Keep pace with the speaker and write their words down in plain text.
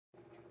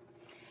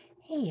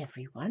Hey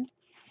everyone.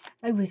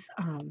 I was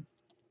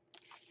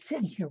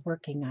sitting here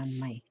working on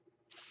my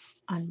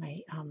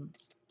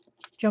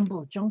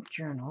jumbo junk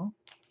journal,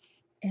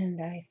 and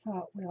I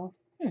thought, well,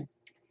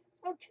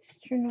 I'll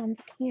just turn on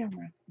the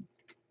camera.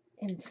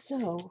 And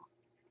so,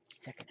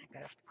 second, I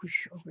gotta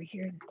push over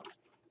here and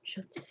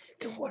shut this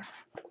door.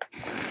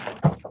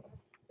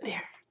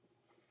 There.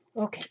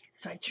 Okay,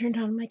 so I turned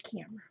on my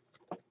camera,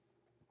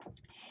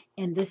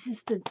 and this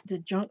is the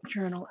junk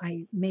journal.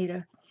 I made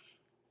a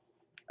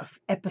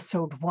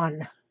episode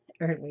 1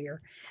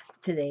 earlier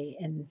today,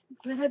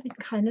 but I've been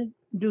kind of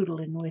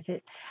doodling with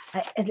it.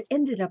 It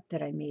ended up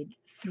that I made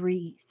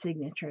 3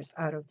 signatures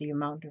out of the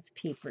amount of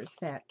papers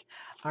that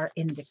are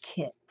in the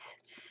kit.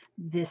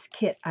 This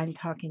kit I'm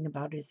talking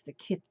about is the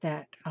kit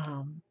that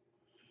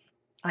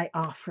I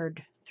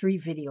offered 3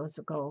 videos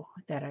ago,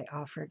 that I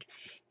offered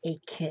a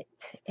kit,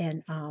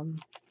 and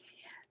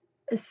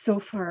so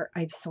far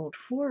I've sold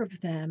 4 of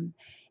them.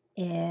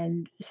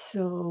 And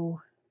so,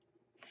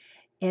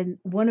 and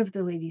one of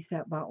the ladies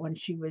that bought one,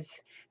 she was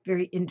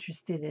very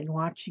interested in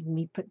watching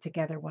me put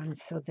together one,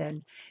 so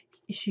then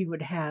she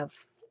would have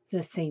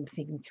the same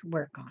thing to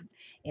work on.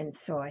 And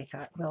so I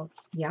thought, well,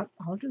 yep,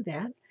 I'll do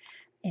that.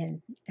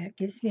 And that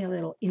gives me a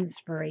little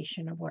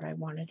inspiration of what I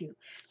want to do.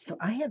 So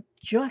I have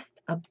just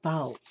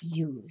about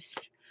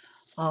used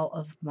all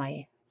of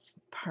my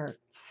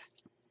parts.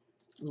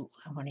 Ooh,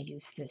 I want to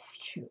use this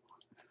too.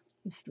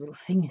 This little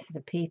thing is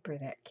the paper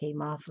that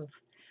came off of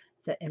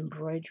the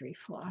embroidery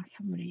floss.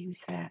 I'm going to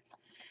use that.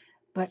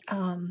 But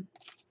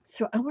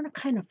so I want to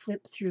kind of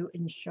flip through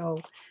and show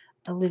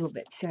a little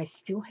bit. See, I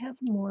still have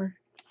more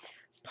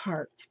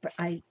parts, but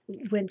I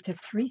went to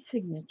 3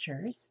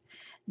 signatures.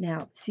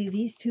 Now, see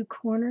these 2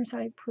 corners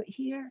I put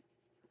here?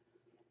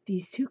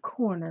 These 2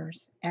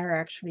 corners are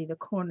actually the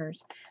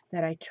corners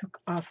that I took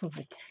off of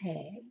a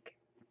tag.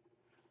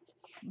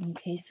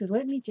 Okay, so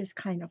let me just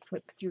kind of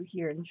flip through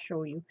here and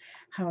show you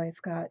how I've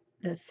got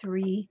the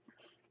 3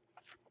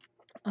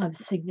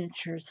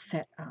 signatures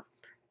set up.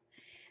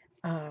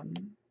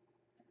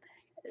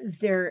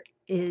 There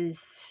is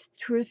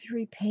 2 or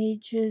 3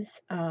 pages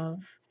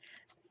of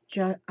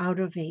out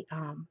of a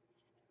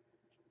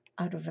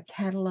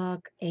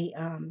catalog, a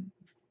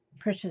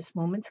Precious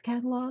Moments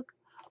catalog.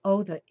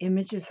 Oh, the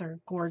images are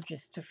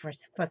gorgeous to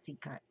fussy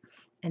cut,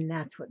 and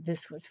that's what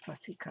this was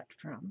fussy cut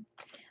from.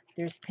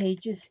 There's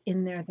pages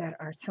in there that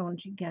are sewn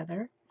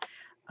together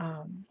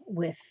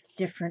with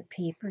different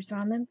papers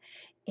on them,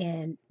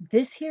 and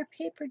this here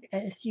paper,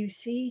 as you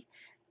see,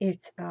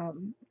 it's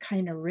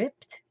kind of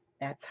ripped.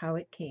 That's how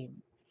it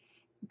came,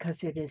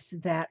 because it is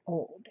that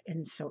old,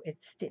 and so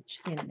it's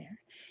stitched in there.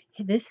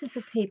 This is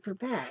a paper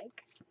bag,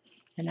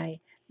 and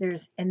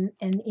there's in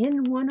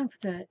one of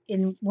the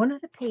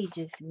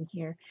pages in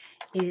here,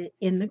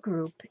 in the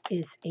group,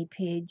 is a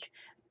page,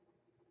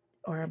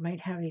 or I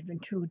might have even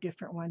 2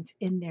 different ones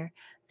in there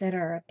that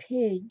are a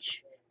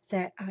page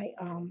that I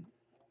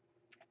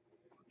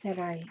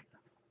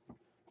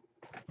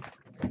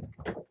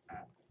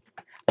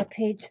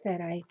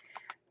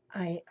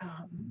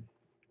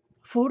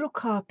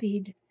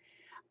photocopied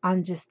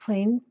on just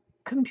plain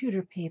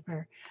computer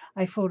paper.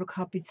 I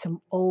photocopied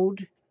some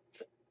old,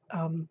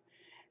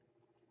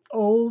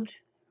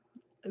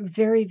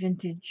 very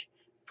vintage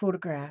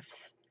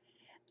photographs.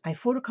 I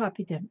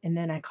photocopied them, and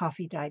then I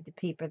coffee dyed the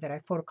paper that I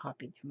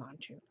photocopied them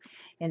onto.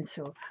 And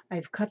so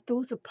I've cut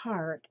those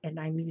apart, and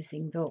I'm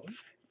using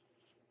those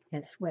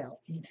as well.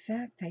 In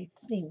fact, I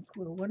think,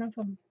 well, one of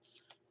them,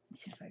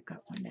 let's see if I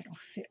got one that'll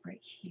fit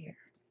right here.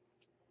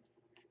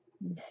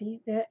 You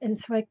see that? And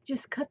so I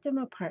just cut them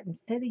apart.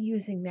 Instead of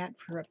using that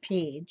for a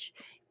page,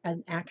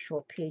 an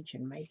actual page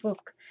in my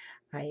book,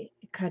 I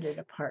cut it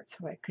apart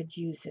so I could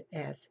use it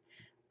as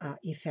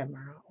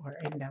ephemera or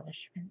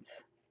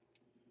embellishments.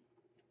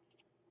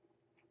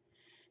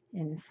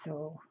 And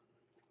so,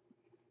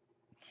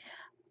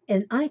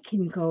 and I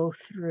can go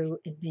through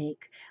and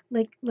make,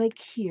 like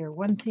here,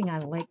 one thing I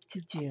like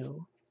to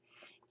do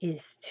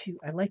is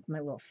I like my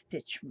little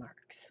stitch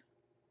marks.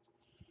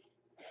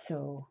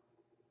 So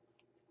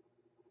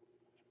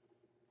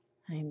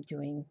I'm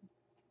doing,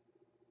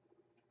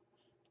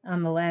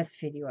 on the last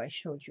video I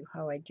showed you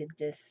how I did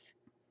this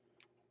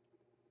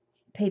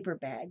paper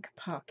bag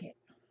pocket.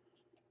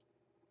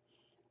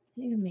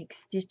 You can make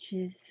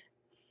stitches.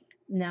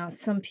 Now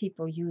some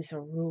people use a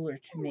ruler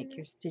to make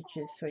your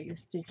stitches, so your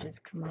stitches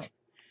come out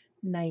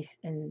nice.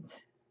 And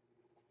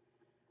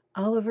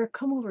Oliver,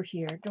 come over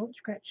here, don't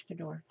scratch the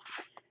door.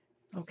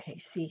 Okay,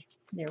 see,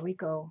 there we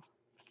go.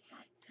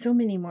 So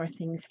many more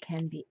things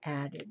can be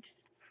added.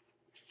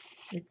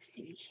 Let's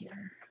see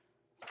here.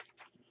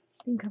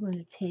 I think I'm going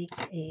to take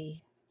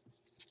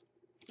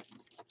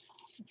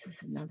this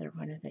is another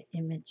one of the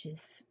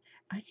images.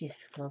 I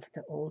just love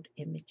the old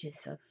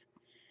images of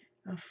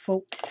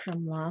folks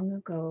from long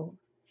ago.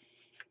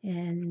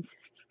 And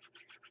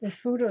the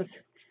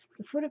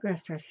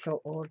photographs are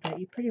so old that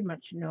you pretty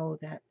much know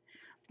that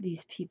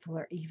these people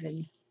are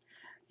even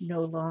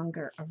no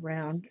longer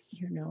around,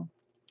 you know.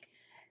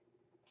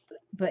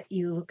 But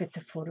you look at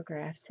the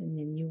photographs and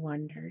then you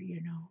wonder,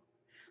 you know,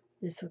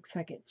 This looks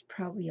like it's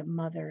probably a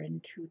mother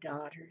and two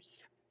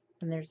daughters.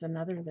 And there's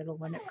another little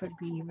one. It could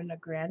be even a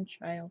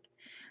grandchild.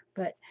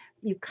 But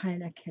you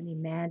kind of can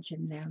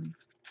imagine them.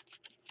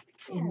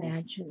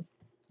 Imagine.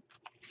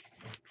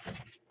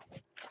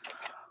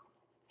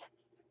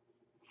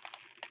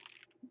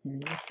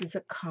 And this is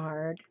a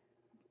card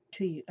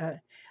to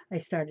I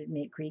started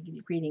make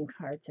greeting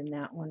cards, and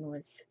that one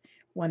was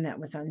one that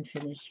was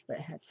unfinished but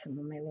had some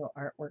of my little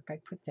artwork. I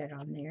put that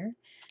on there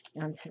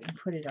and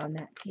put it on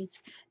that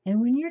page.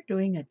 And when you're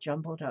doing a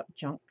jumbled up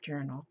junk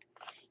journal,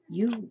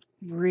 you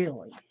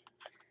really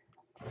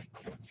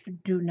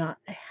do not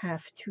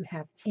have to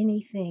have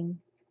anything.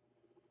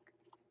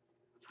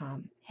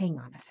 Hang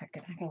on a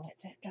second, I gotta let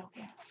that dog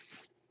out.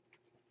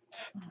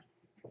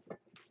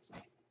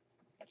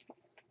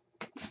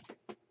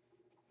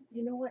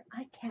 You know what?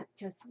 I can't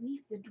just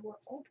leave the door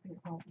open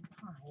all the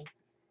time.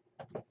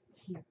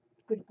 Here,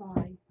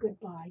 goodbye,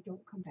 goodbye,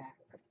 don't come back.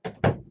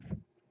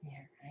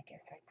 There, I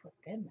guess I put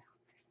them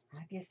out.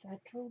 I guess I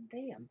told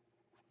them.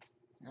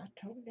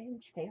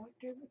 Stay out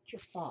there with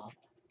your father.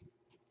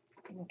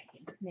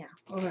 Okay, now,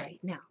 all right,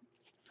 now.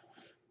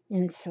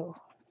 And so,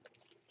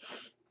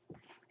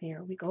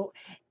 there we go.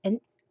 And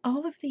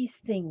all of these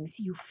things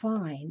you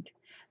find,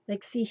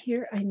 like see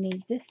here, I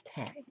made this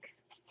tag.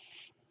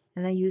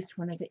 And I used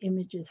one of the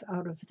images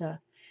out of the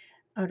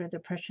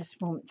Precious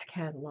Moments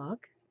catalog.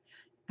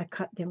 I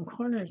cut them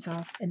corners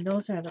off, and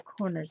those are the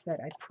corners that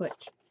I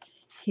put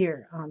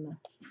here on the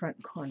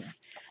front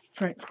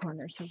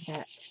corners of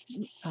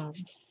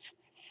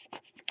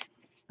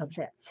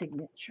that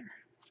signature.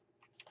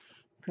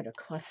 Put a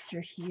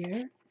cluster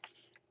here.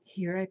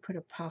 Here I put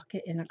a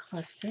pocket in a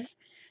cluster,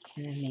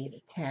 and I made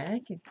a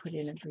tag and put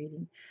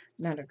in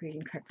not a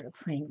greeting card, but a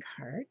playing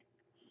card.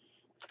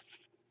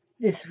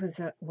 This was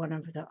one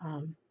of the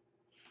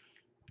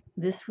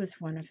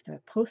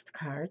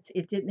postcards.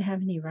 It didn't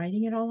have any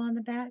writing at all on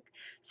the back,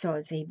 so I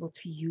was able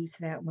to use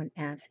that one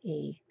as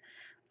a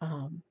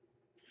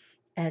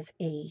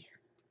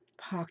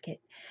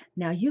pocket.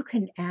 Now you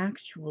can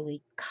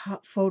actually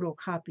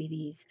photocopy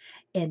these,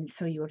 and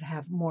so you would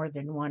have more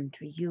than one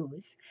to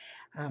use.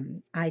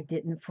 I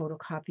didn't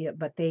photocopy it,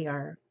 but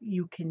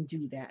you can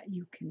do that.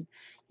 You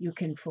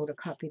can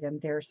photocopy them.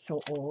 They're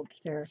so old.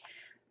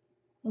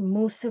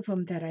 Most of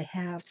them that I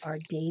have are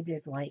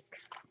dated, like,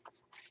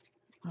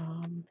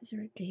 is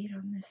there a date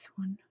on this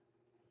one?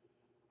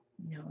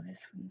 No,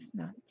 this one's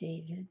not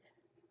dated.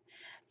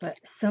 But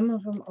some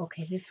of them,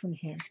 okay, this one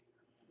here,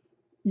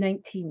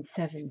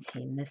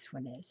 1917, this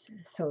one is.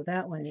 So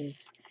that one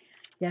is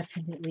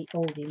definitely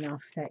old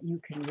enough that you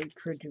can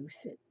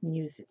reproduce it and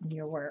use it in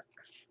your work.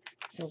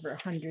 It's over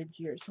 100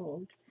 years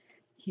old.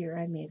 Here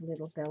I made a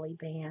little belly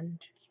band.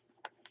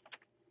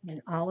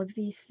 And all of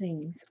these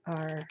things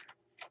are,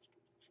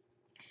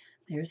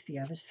 there's the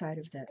other side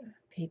of the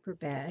paper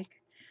bag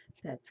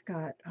that's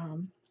got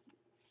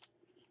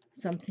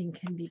something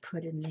can be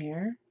put in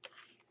there,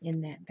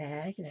 in that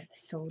bag.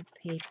 That's sewed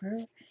paper.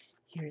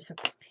 Here's a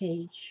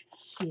page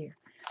here.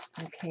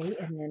 Okay,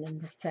 and then in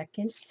the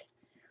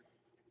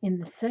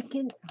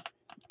second,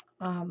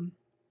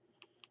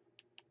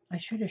 I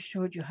should have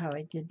showed you how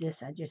I did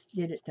this. I just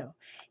did it though.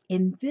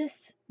 In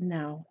this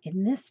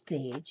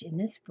page, in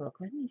this book,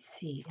 let me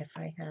see if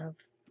I have,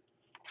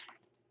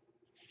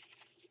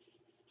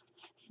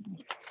 let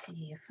me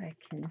see if I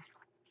can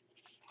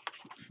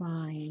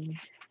find,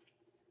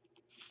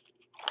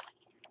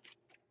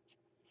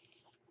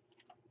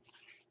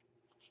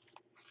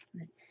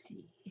 let's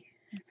see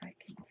if I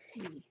can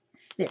see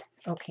this.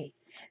 Okay,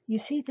 you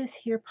see this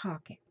here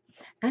pocket.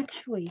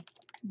 Actually,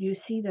 you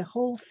see the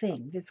whole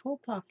thing, this whole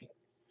pocket.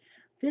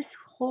 This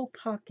whole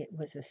pocket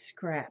was a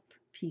scrap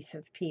piece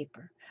of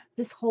paper.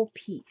 This whole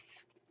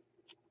piece.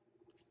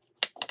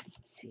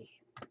 Let's see.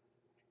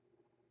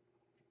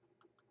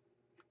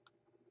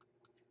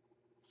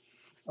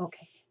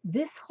 Okay,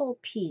 this whole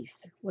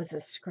piece was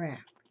a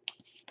scrap.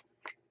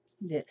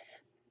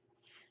 This.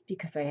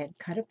 Because I had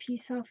cut a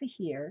piece off of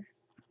here,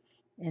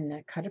 and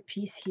I cut a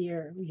piece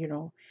here,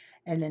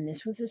 and then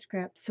this was a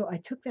scrap. So I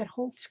took that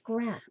whole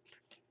scrap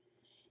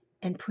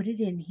and put it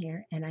in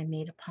here, and I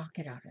made a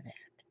pocket out of that.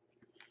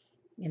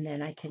 And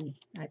then I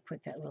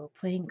put that little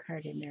playing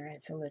card in there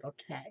as a little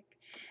tag.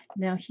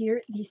 Now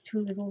here, these two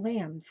little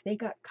lambs, they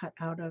got cut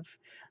out of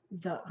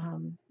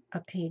a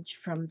page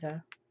from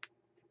the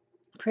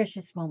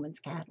Precious Moments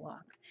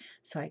catalog.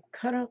 So I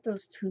cut out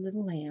those two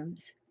little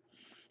lambs,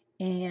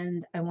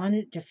 and I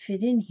wanted it to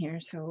fit in here.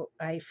 So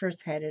I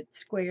first had it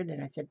squared,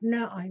 and I said,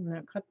 no, I'm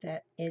going to cut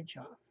that edge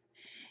off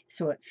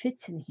so it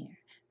fits in here.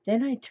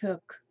 Then I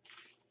took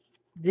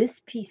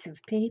this piece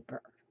of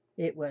paper.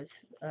 It was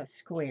a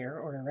square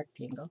or a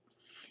rectangle,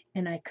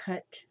 and I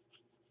cut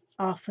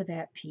off of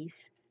that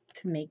piece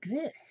to make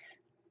this.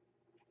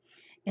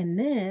 And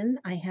then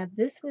I had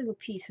this little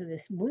piece of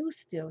this blue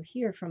still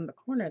here from the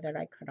corner that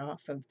I cut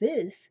off of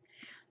this,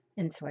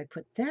 and so I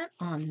put that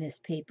on this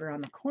paper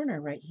on the corner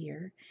right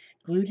here,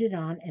 glued it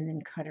on, and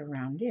then cut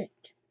around it.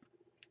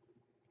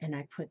 And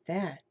I put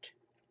that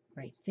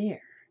right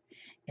there.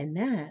 And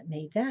that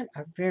made that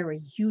a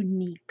very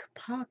unique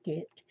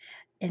pocket,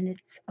 and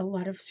it's a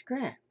lot of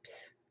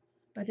scraps,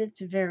 but it's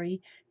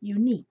very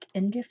unique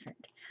and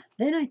different.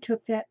 Then I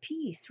took that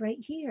piece right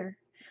here,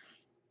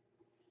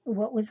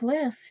 what was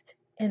left,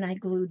 and I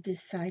glued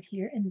this side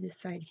here and this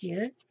side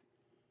here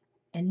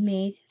and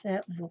made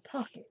that little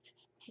pocket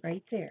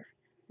right there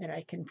that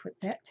I can put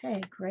that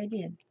tag right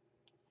in.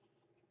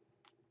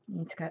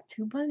 And it's got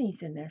 2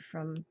 bunnies in there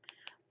from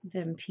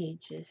them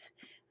pages.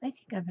 I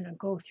think I'm going to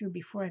go through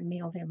before I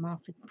mail them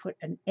off and put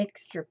an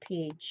extra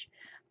page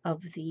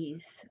of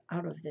these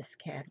out of this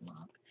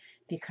catalog,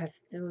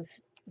 because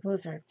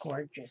those are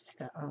gorgeous.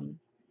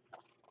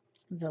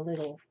 The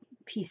little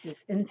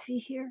pieces. And see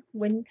here,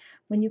 when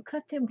you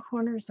cut them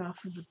corners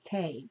off of the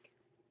tag,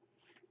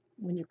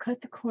 when you cut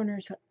the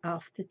corners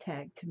off the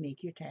tag to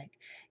make your tag,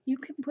 you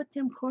can put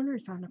them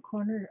corners on a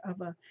corner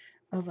of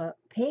a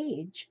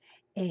page,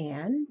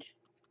 and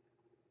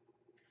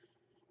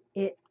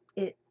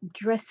it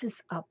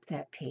dresses up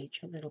that page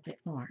a little bit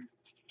more.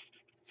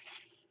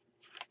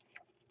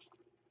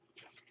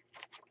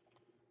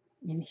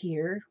 And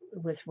here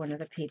was one of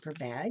the paper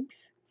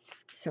bags.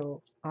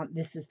 So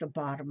this is the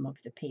bottom of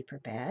the paper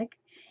bag,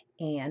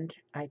 and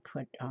I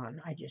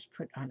just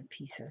put on a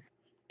piece of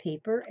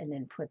paper and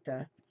then put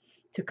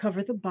to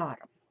cover the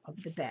bottom of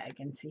the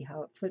bag, and see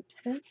how it flips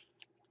then.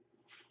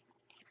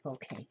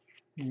 Okay,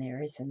 and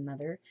there is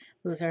another.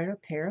 Those are a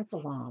pair of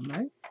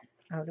llamas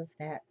out of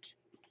that.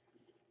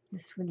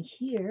 This one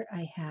here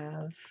I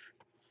have,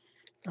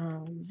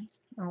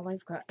 all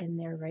I've got in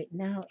there right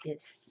now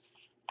is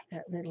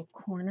that little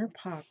corner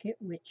pocket,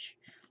 which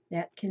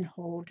that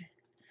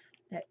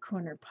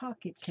corner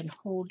pocket can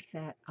hold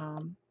that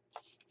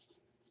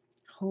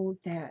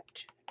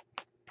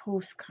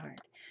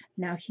postcard.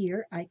 Now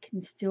here I can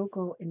still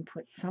go and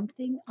put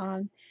something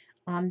on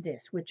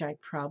this, which I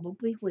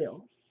probably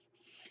will.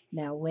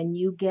 Now when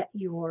you get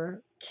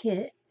your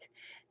kit,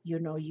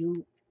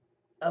 you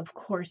of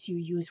course you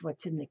use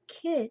what's in the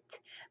kit,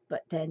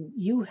 but then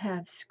you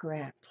have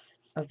scraps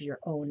of your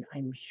own,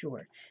 I'm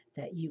sure,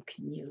 that you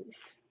can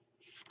use.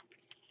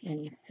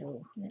 And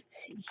so let's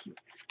see here.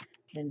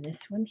 Then this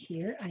one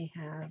here I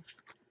have,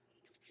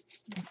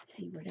 let's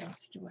see, what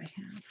else do I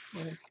have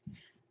for,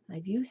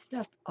 I've used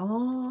up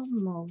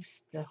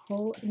almost the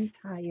whole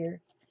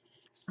entire,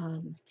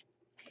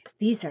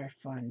 these are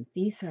fun.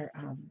 These are,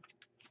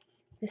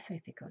 this I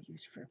think I'll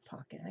use for a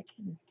pocket.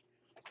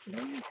 Did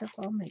I use up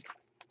all my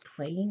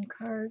playing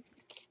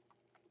cards?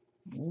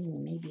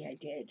 Maybe I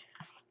did.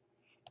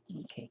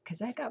 Okay,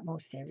 because I got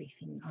most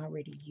everything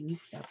already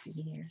used up in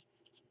here.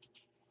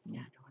 Yeah,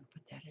 I don't want to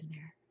put that in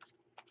there.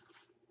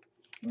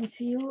 And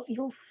so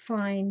you'll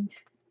find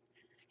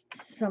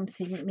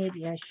something.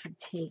 Maybe I should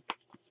take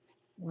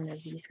one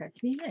of these cards.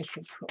 Maybe I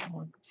should put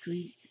more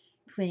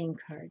playing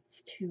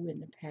cards too in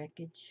the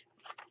package.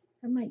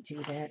 I might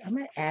do that. I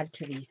might add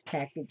to these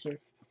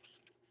packages.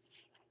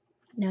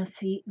 Now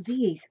see,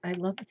 these, I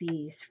love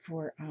these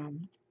for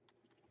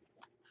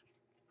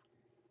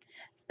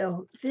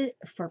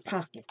for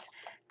pockets.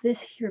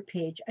 This here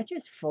page, I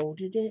just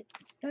folded it.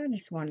 I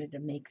just wanted to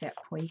make that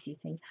pointy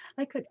thing.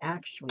 I could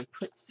actually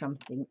put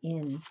something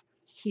in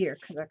here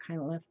because I kind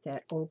of left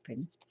that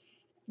open,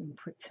 and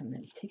put some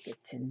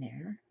tickets in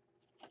there.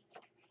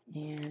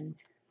 And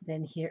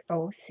then here,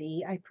 oh,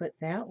 see, I put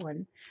that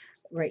one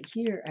right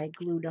here. I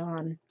glued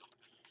on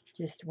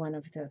just one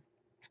of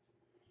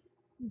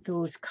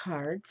those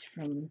cards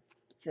from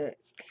the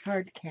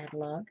card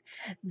catalog.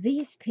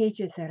 These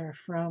pages that are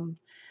from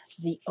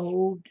the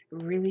old,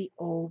 really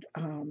old,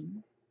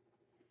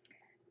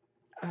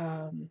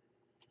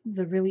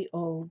 the really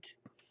old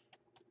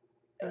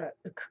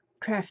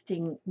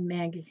crafting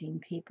magazine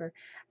paper.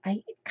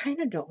 I kind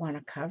of don't want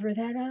to cover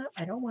that up.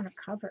 I don't want to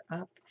cover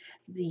up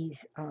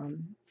these,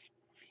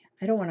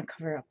 I don't want to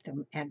cover up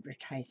the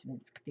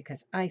advertisements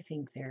because I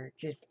think they're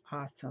just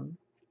awesome.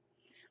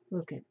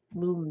 Look at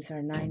looms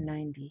are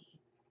 $9.90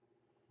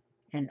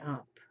 and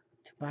up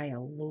to buy a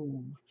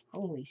loom.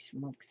 Holy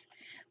smokes.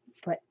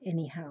 But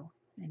anyhow,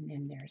 and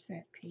then there's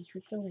that page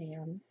with the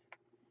lambs.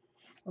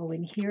 Oh,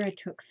 and here I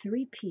took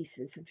 3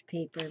 pieces of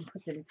paper and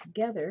put them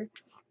together,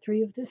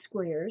 3 of the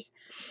squares,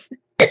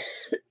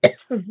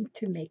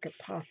 to make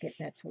a pocket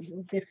that's a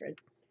little different.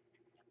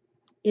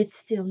 It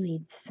still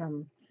needs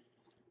some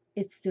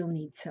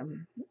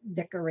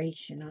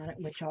decoration on it,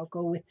 which I'll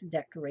go with the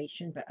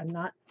decoration, but I'm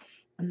not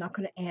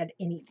going to add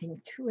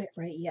anything to it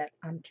right yet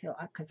until,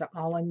 because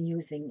all I'm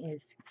using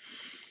is,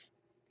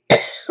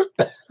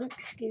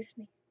 excuse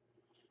me,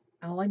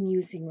 all I'm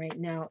using right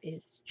now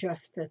is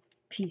just the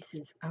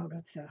pieces out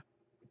of the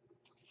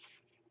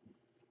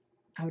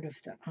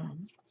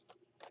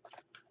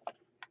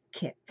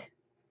kit.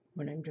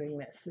 When I'm doing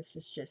this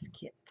is just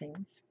kit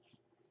things.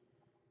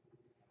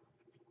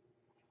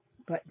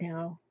 But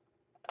now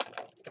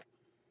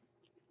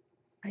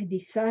I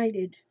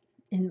decided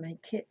in my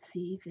kit,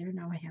 see there,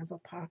 now I have a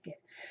pocket.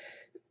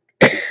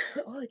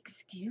 Oh,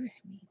 excuse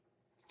me.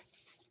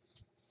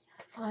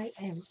 I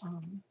am,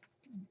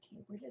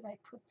 okay, where did I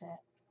put that?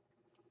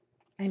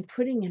 I'm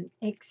putting an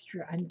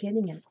extra, I'm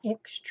getting an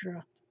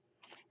extra.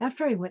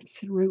 After I went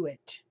through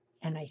it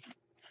and I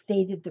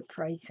stated the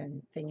price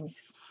and things,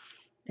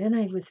 then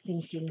I was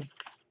thinking,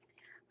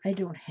 I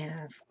don't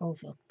have, oh,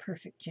 the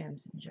perfect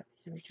gems and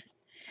jellies.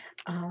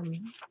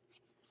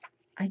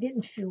 I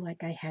didn't feel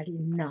like I had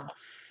enough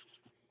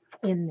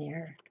in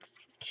there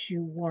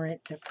to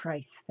warrant the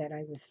price that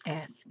I was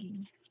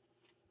asking.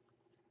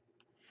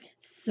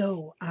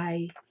 So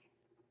I'm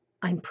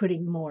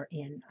putting more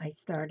in. I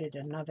started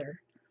another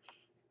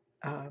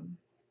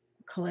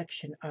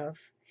collection of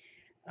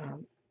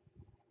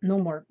no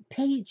more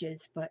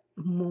pages, but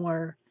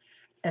more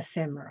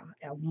ephemera,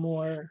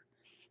 more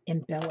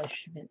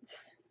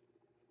embellishments.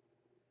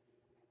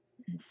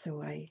 And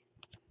so I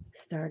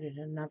started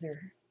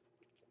another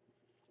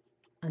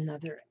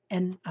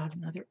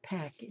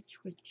package,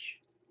 which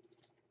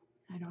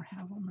I don't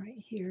have them right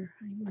here.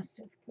 I must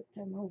have put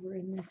them over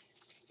in this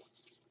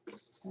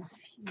stuff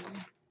here.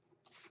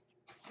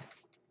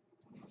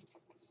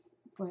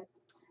 But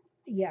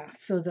yeah,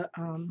 so the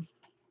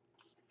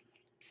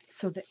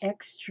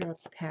extra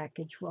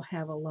package will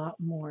have a lot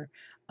more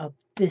of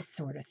this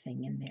sort of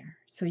thing in there,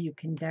 so you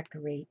can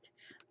decorate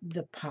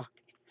the pockets.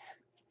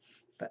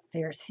 But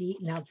there, see,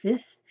 now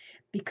this,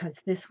 because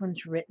this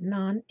one's written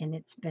on and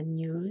it's been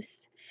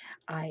used,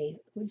 I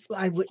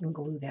wouldn't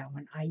glue that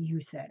one. I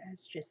use that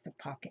as just a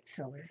pocket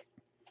filler.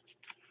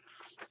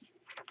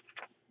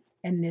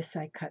 And this,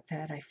 I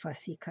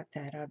fussy cut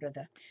that out of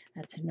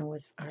that's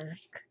Noah's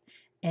Ark.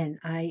 And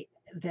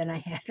then I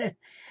had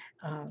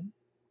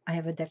I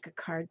have a deck of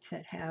cards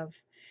that have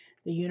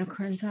the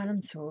unicorns on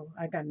them, so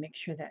I gotta make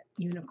sure that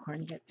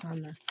unicorn gets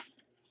on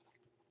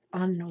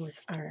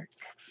Noah's Ark.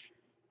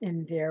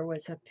 And there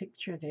was a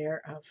picture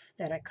there of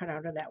that I cut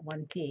out of that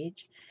one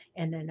page,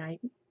 and then I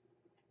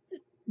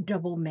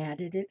double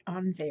matted it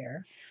on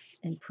there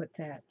and put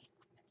that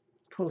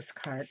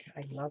postcard.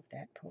 I love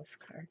that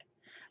postcard.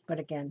 But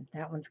again,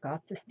 that one's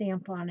got the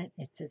stamp on it.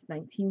 It says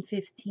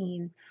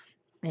 1915,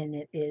 and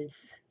it is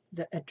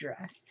the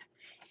address.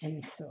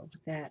 And so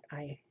that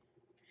I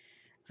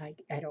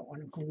don't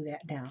want to glue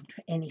that down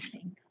to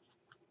anything.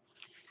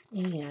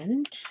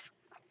 And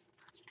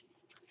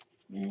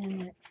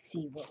let's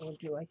see what we'll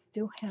do. I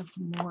still have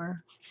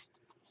more.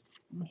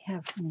 We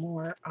have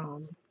more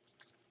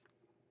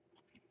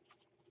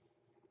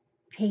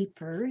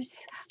papers.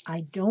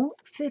 I don't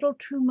fiddle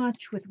too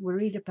much with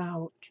worried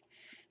about.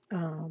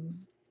 I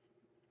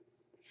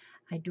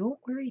don't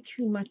worry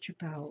too much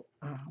about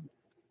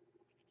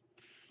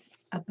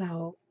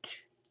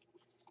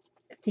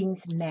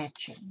things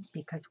matching,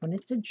 because when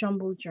it's a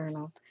jumbo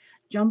junk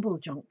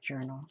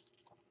journal,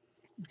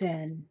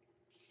 then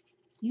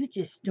you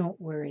just don't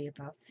worry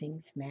about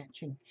things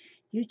matching.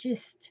 You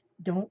just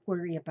don't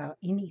worry about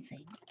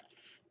anything.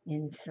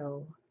 And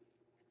so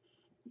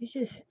you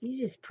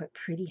just put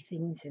pretty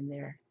things in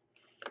there,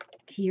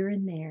 here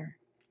and there,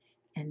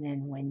 and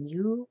then when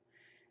you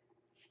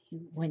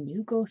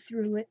go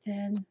through it,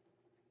 then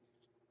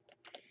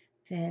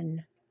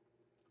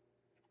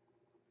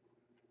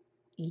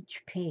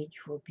each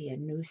page will be a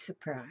new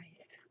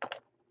surprise.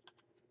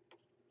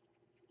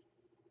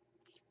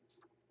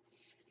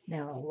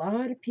 Now, a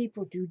lot of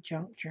people do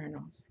junk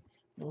journals.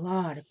 A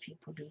lot of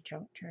people do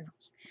junk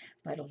journals,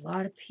 but a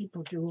lot of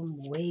people do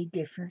them way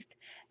different.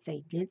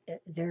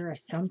 There are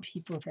some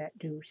people that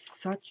do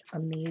such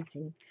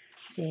amazing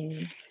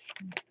things.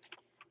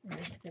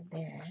 There's the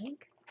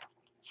bag.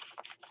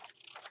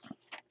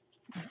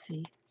 Let's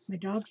see. My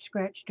dog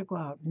scratched to go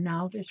out.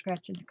 Now they're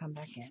scratching to come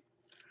back in.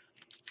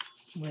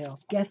 Well,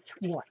 guess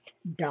what,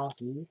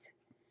 doggies?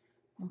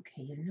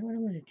 Okay, you know what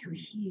I'm going to do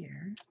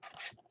here?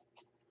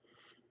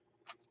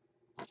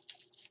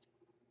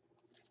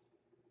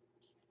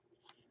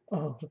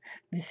 Oh,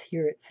 this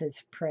here it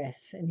says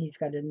press, and he's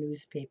got a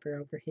newspaper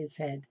over his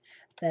head.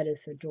 That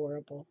is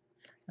adorable.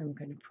 I'm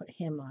going to put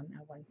him on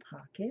that one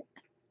pocket.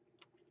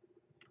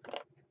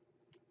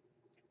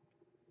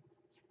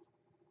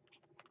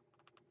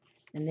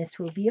 And this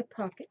will be a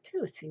pocket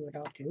too. See, what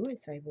I'll do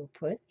is I will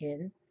put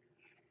in,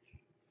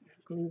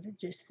 glue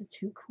just the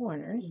two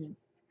corners.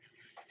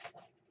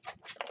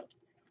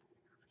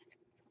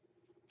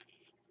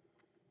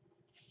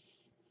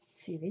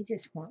 See, they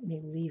just want me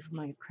to leave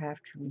my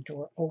craft room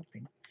door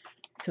open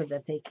so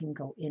that they can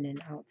go in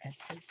and out as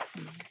they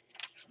please.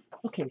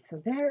 Okay,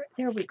 so there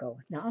we go.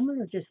 Now I'm going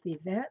to just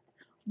leave that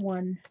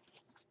one.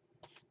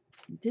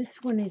 This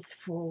one is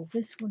full.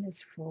 This one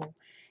is full.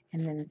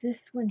 And then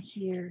this one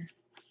here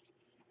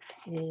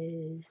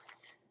is...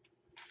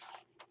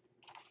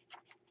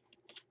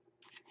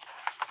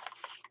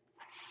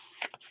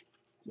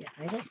 Yeah,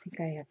 I don't think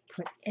I have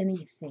put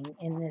anything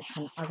in this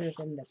one other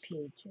than the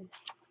pages.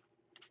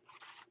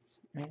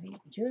 I think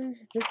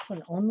just this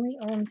one only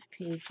owns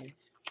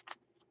pages.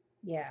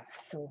 Yeah,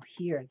 so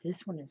here,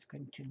 this one is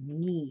going to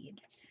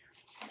need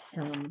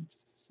some...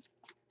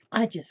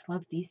 I just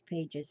love these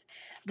pages.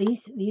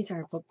 These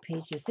are book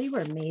pages. They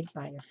were made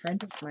by a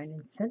friend of mine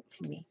and sent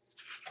to me.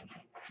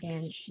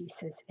 And she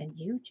says, and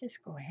you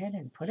just go ahead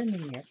and put them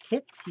in your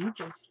kits. You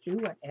just do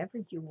whatever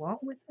you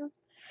want with them.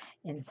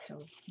 And so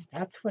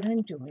that's what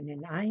I'm doing.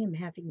 And I am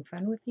having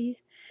fun with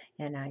these.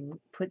 And I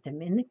put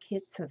them in the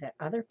kit so that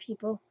other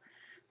people,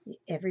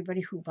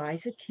 everybody who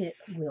buys a kit,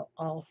 will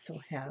also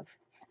have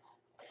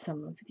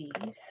some of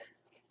these.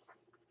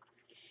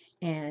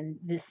 And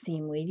this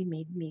same lady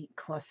made me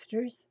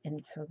clusters.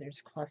 And so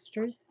there's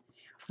clusters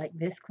like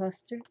this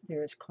cluster.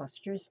 There's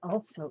clusters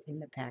also in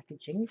the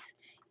packagings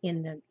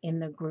in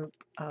the group.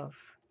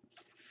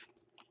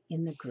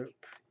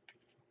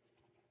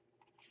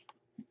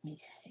 Let me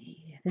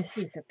see. This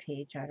is a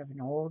page out of an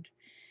old,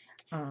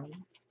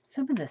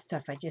 some of the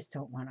stuff I just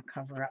don't want to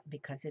cover up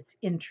because it's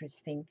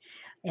interesting.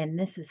 And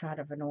this is out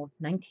of an old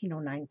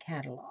 1909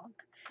 catalog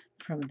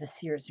from the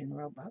Sears and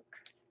Roebuck.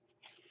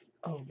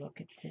 Oh, look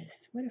at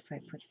this. What if I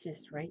put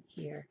this right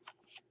here?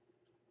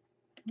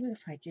 What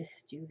if I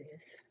just do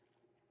this?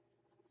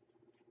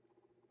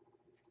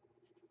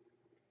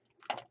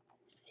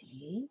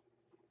 See?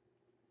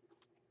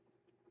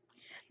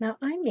 Now,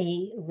 I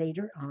may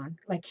later on,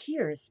 like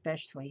here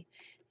especially,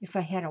 if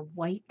I had a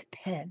white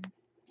pen,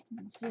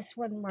 it's this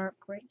one mark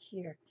right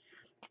here,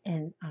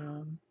 and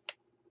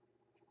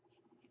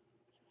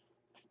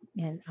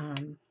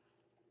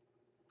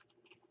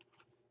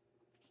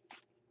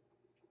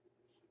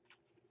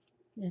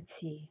let's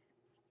see,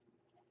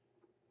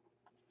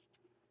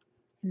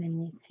 and then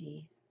you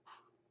see,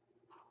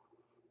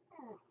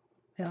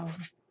 well,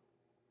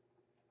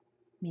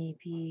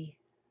 maybe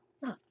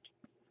not.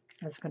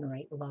 I was going to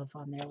write love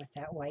on there with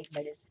that white,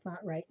 but it's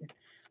not right.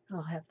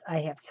 I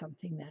have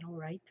something that'll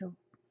write though.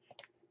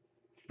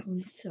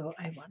 And so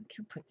I want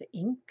to put the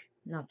ink,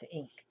 not the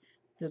ink,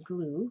 the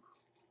glue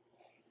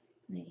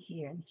right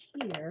here and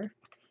here.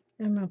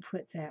 I'm going to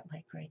put that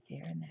like right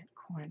there in that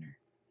corner.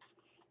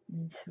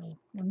 And so,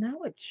 well,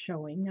 now it's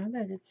showing, now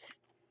that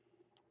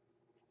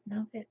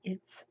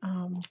it's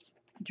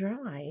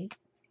dry.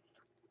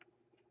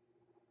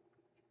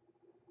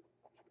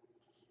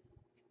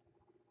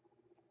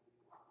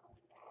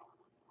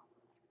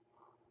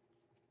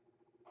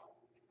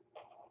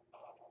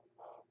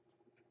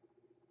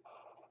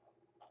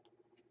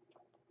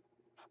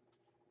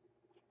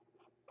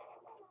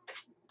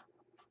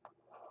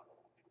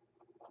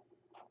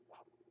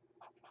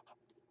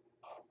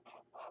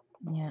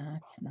 Yeah,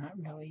 it's not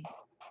really.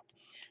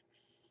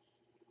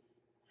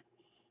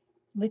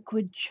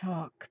 Liquid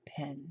chalk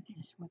pen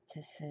is what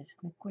this is.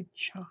 Liquid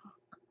chalk.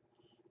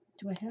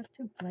 Do I have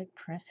to like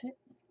press it?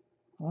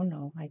 Oh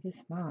no, I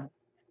guess not.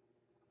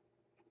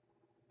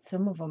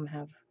 Some of them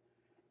have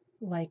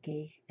like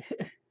a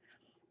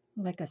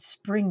like a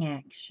spring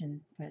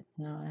action, but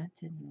no, that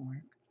didn't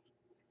work.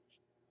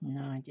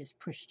 No, I just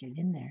pushed it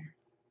in there.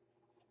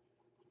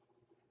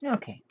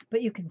 Okay,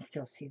 but you can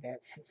still see that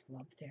it says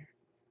love there.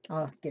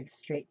 I'll get a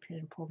straight pin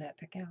and pull that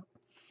back out.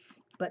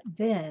 But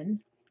then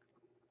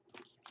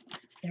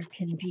there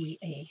can be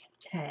a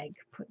tag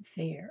put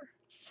there.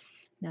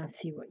 Now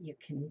see what you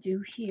can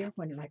do here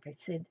when, like I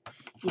said,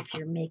 if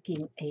you're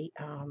making a,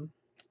 oh,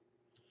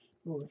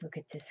 look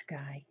at this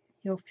guy.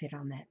 He'll fit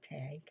on that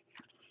tag.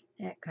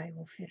 That guy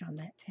will fit on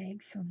that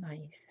tag so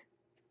nice.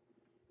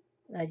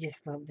 I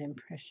just love them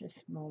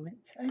precious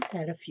moments. I've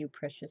had a few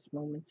precious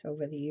moments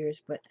over the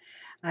years, but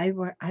I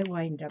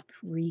wind up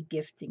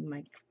re-gifting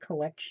my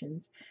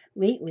collections.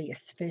 Lately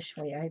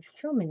especially, I have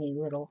so many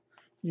little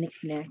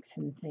knickknacks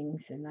and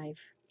things, and I've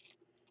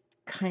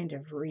kind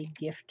of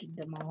re-gifted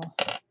them all.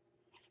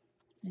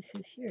 This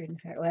is here. In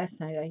fact, last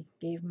night I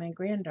gave my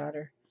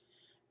granddaughter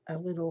a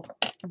little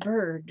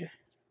bird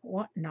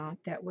whatnot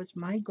that was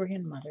my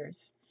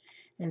grandmother's.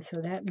 And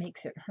so that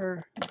makes it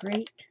her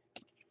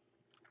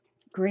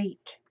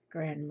great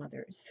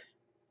grandmother's.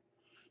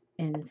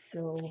 And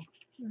so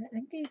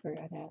I gave her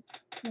that.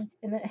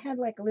 And it had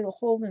like a little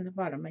hole in the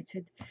bottom. I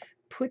said,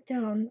 put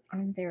down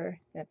on there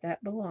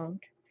that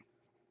belonged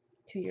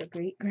to your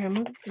great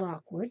grandma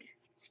Lockwood.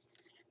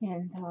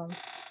 And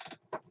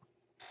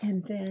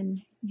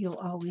then you'll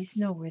always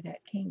know where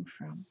that came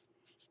from.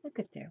 Look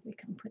at there. We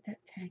can put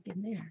that tag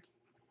in there.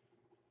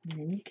 And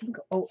then you can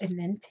go, oh, and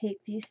then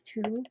take these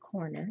two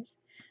corners.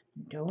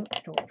 Don't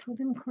throw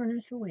them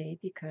corners away,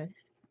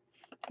 because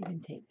you can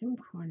take them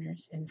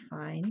corners and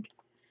find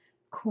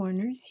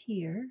corners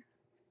here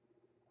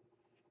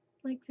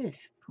like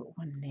this. Put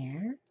one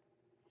there,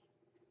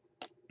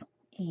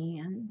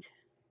 and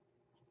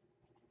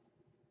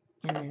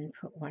then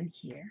put one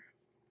here.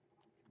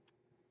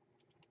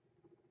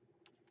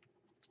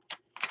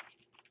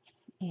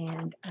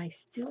 And I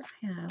still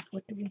have,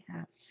 what do we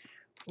have?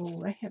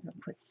 Oh, I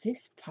haven't put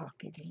this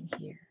pocket in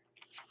here.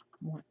 I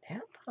want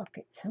that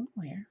pocket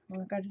somewhere.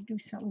 Well, I got to do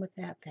something with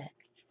that back.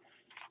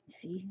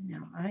 See,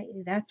 now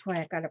that's why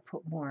I got to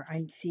put more.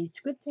 See, it's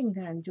a good thing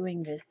that I'm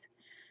doing this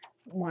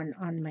one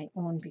on my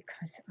own,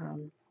 because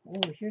oh,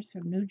 here's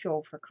some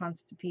Nujol for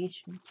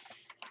constipation,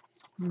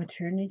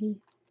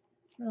 maternity.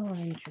 Oh,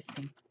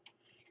 interesting.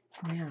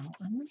 Now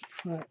I'm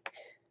gonna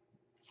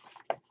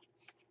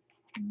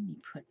let me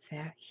put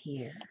that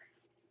here.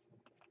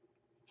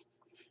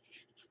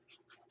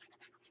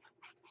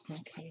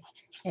 Okay,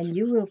 and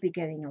you will be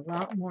getting a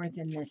lot more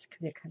than this,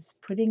 because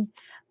putting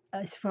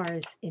as far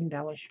as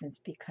embellishments,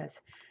 because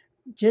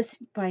just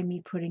by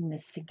me putting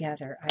this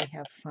together, I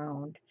have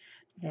found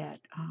that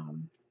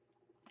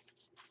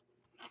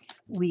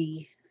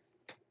we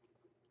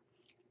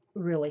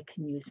really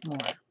can use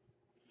more.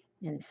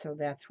 And so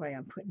that's why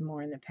I'm putting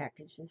more in the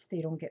packages.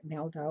 They don't get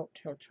mailed out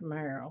till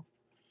tomorrow,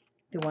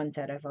 the ones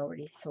that I've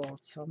already sold.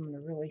 So I'm going to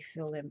really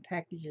fill them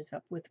packages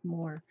up with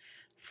more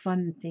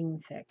fun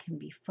things that can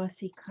be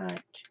fussy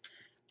cut,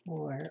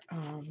 or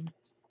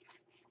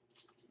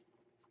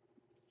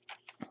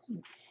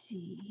let's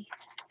see,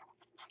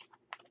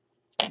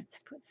 let's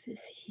put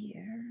this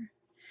here.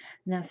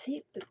 Now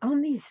see,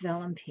 on these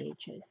vellum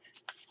pages,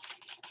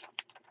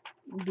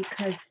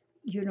 because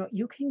you know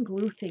you can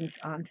glue things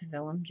onto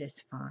vellum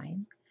just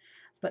fine,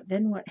 but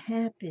then what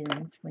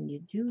happens when you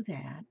do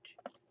that,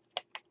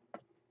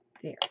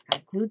 there,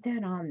 I glued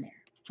that on there,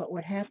 but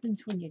what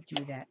happens when you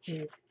do that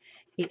is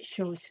it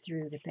shows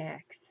through the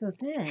back. So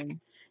then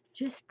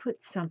just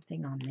put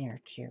something on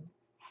there too.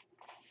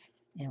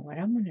 And what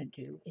I'm going to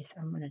do is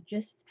I'm going to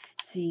just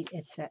see,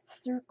 it's that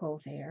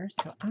circle there,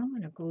 so I'm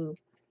going to glue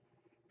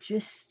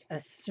just a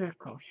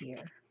circle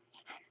here.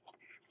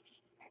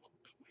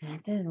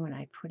 And then when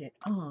I put it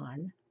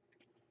on,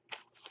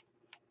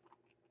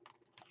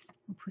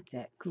 I'll put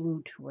that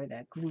glue to where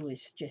that glue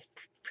is just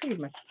pretty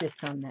much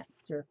just on that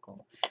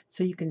circle.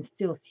 So you can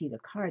still see the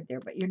card there,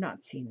 but you're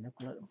not seeing the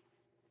glue.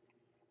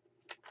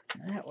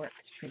 Now that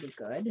works pretty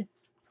good.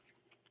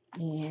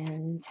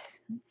 And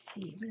let's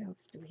see, what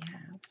else do we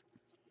have?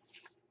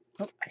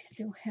 Oh, I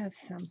still have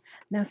some.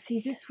 Now see,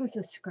 this was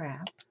a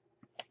scrap.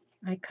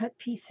 I cut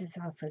pieces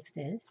off of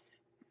this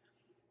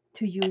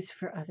to use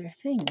for other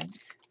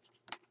things.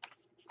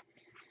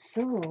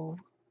 So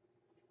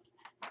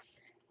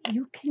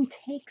you can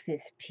take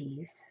this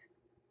piece.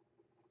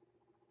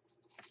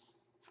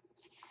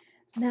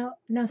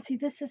 Now see,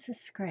 this is a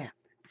scrap.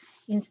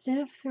 Instead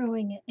of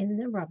throwing it in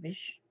the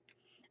rubbish,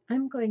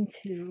 I'm going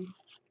to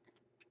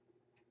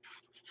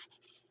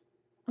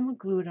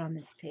glue it on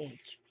this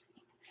page.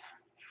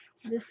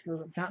 This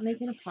glue, I'm not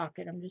making a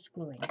pocket, I'm just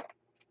gluing it.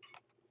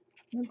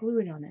 I'm going to glue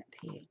it on that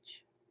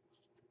page,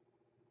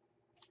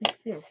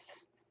 like this.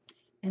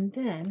 And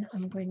then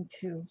I'm going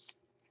to,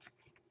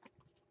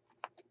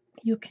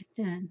 you could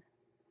then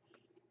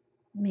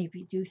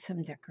maybe do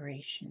some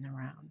decoration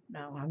around.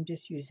 Now I'm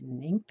just using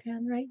an ink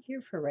pen right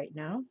here for right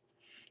now,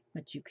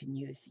 but you can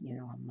use, you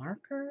know, a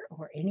marker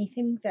or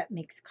anything that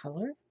makes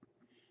color.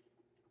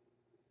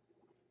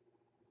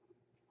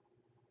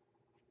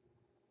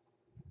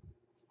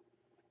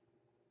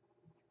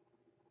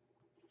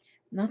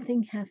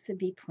 Nothing has to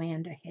be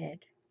planned ahead.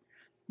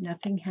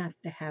 Nothing has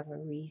to have a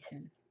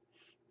reason.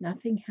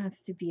 Nothing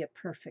has to be a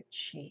perfect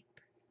shape.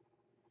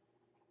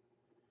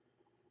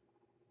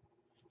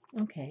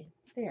 Okay,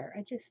 there,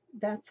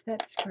 that's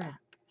that scrap.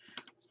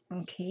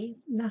 Okay,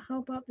 now how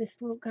about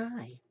this little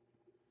guy?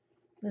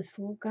 This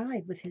little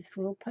guy with his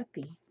little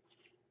puppy.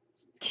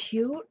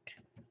 Cute,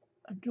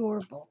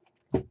 adorable.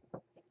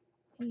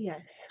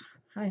 Yes.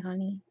 Hi,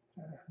 honey.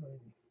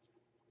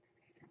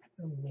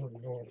 I'm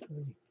going north.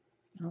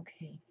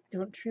 Okay,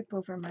 don't trip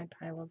over my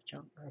pile of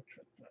junk.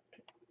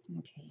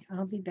 Okay,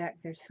 I'll be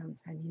back there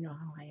sometime. You know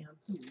how I am.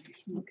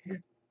 Okay.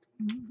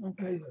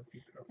 Okay.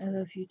 I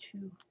love you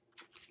too.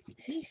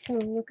 See, so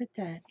look at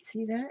that.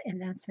 See that?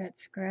 And that's that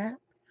scrap.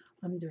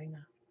 I'm doing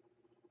a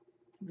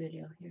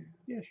video here.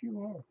 Yes,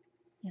 you are.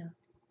 Yeah,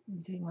 I'm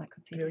doing like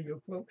a video. Tell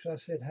your folks I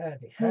said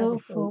howdy. Hello,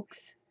 Howdy,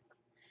 folks.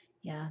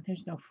 Yeah,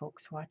 there's no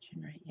folks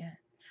watching right yet.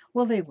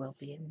 Well, they will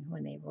be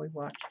when they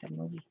watch the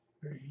movie.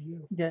 There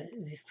you go.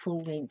 The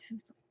full-length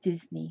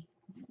Disney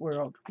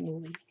World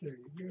movie. There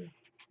you go.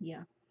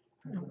 Yeah.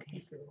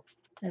 Okay. Girl.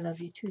 I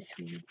love you too,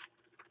 sweetie.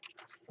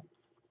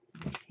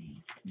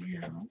 Okay,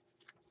 now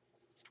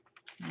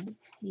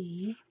let's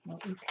see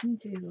what we can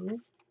do.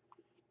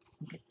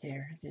 Look at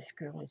there. This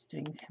girl is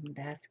doing some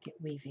basket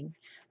weaving.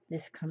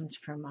 This comes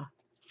from a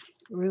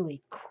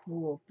really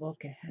cool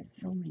book. It has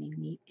so many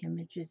neat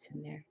images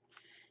in there.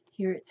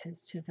 Here it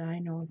says, "To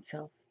thine own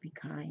self be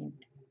kind."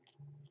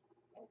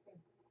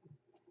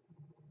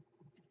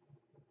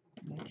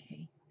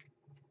 Okay.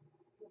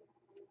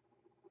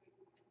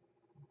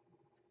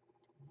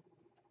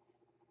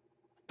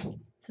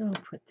 So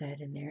I'll put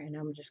that in there, and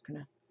I'm just going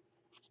to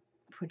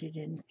put it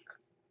in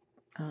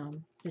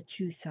the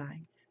two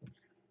sides.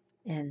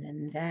 And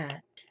then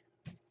that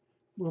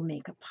will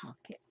make a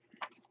pocket.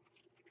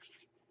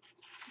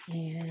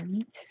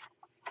 And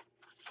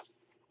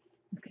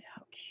look at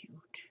how cute.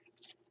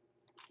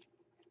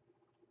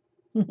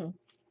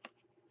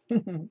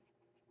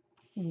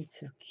 It's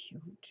so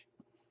cute.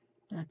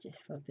 I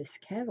just love this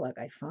catalog.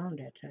 I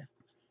found at a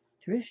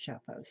thrift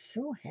shop. I was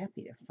so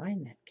happy to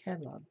find that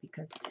catalog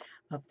because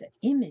of the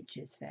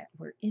images that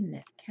were in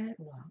that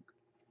catalog.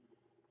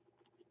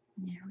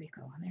 There we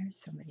go. There's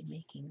somebody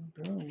making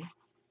a broom.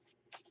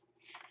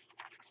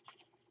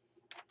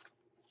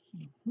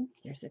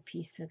 There's a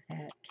piece of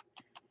that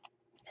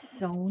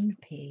sewn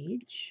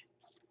page.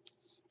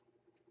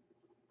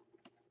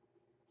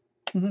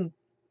 If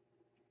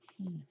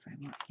I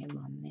want him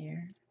on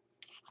there.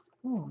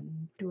 Oh,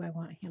 do I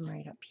want him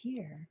right up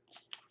here?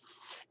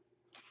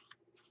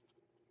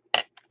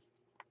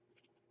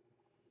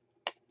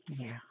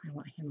 Yeah, I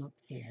want him up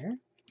there.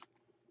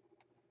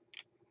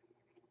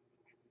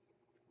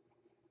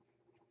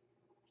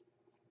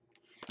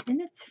 And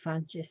it's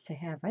fun just to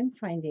have. I'm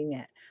finding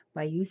that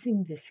by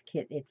using this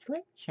kit, it's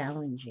like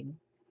challenging.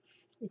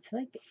 It's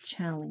like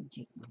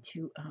challenging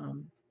to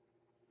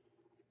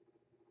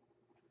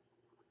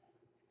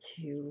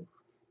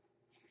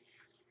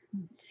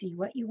see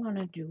what you want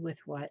to do with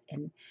what,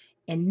 and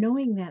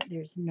knowing that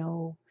there's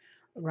no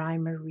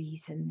rhyme or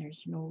reason,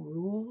 there's no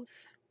rules,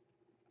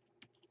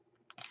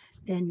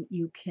 then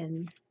you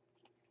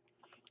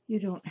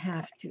don't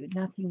have to.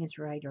 Nothing is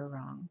right or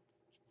wrong.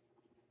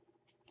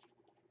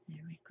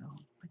 There we go.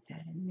 Put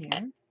that in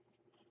there.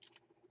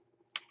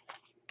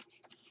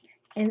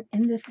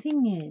 And the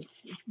thing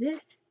is,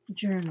 this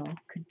journal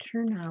could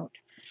turn out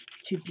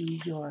to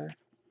be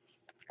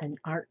an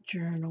art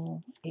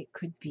journal. It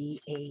could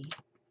be a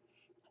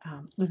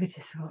look at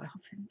this little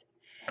elephant.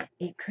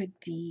 It could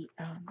be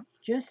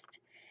just,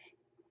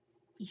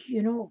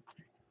 you know,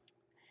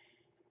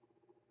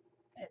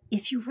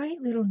 if you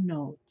write little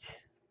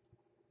notes.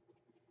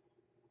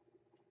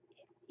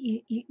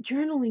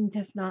 Journaling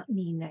does not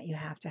mean that you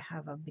have to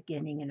have a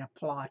beginning and a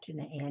plot and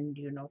an end,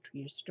 to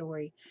your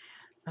story.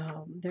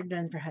 There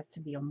never has to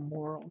be a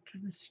moral to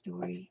the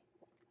story.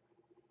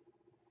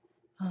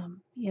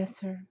 Yes,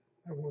 sir.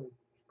 I want to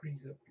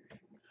grease up your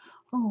feet.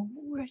 Oh,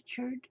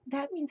 Richard,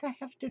 that means I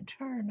have to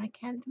turn. I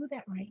can't do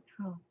that right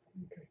now.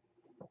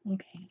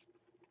 Okay.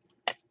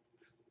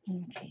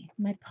 Okay.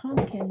 My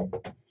pumpkin,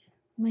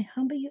 my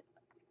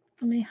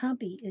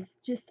hubby is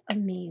just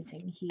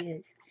amazing. He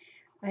is.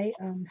 I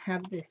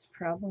have this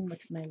problem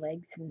with my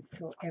legs, and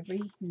so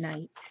every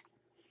night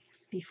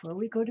before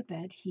we go to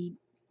bed, he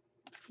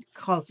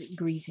calls it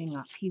greasing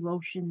up. He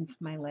lotions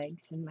my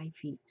legs and my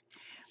feet,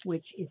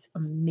 which is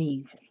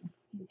amazing.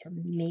 He's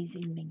an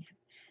amazing man.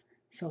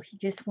 So he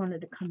just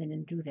wanted to come in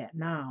and do that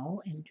now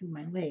and do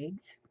my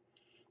legs,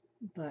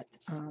 but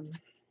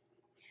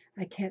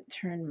I can't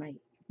turn my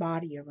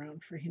body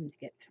around for him to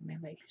get to my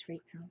legs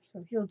right now,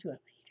 so he'll do it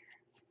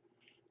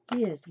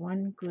later. He is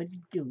one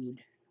good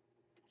dude.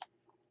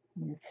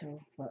 And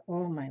so for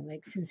all my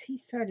legs, since he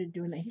started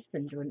doing it, he's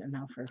been doing it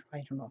now for,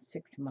 I don't know,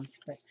 6 months,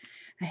 but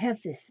I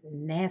have this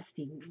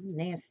nasty,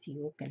 nasty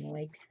looking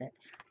legs that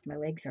my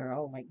legs are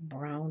all like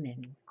brown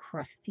and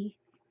crusty.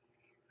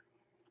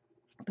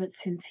 But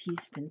since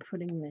he's been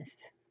putting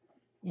this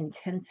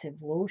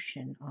intensive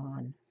lotion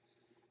on,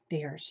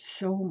 they are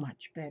so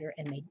much better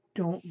and they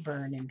don't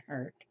burn and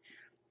hurt.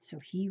 So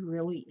he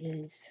really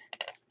is,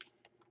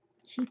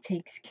 he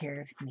takes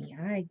care of me.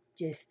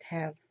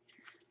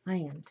 I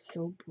am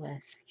so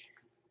blessed.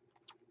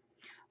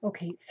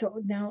 Okay,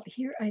 so now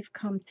here I've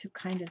come to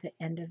kind of the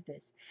end of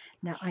this.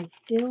 Now I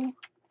still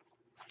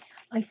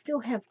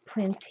have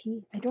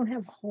plenty. I don't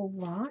have a whole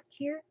lot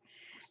here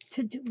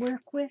to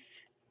work with,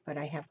 but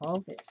I have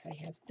all this.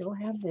 Still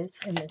have this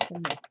and this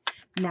and this.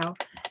 Now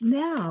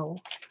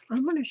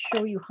I'm going to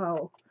show you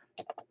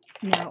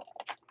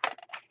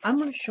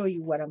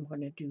what I'm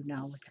going to do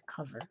now with the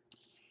cover.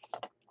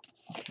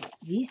 Okay,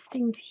 these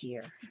things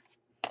here.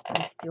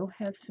 I still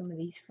have some of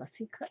these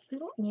fussy cut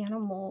little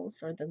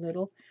animals or the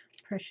little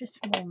precious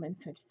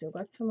moments. I've still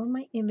got some of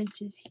my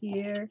images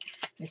here.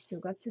 I still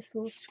got this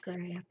little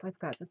scrap. I've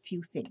got a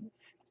few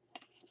things.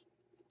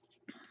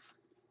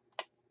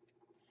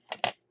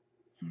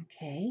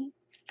 Okay.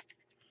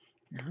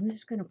 Now I'm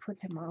just going to put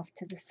them off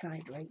to the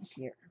side right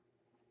here.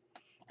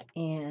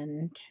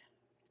 And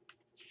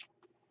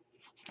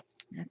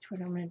that's what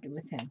I'm going to do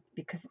with them.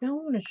 Because now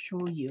I want to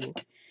show you.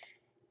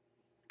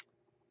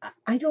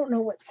 I don't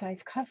know what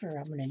size cover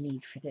I'm going to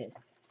need for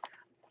this.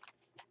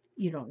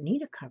 You don't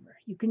need a cover.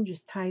 You can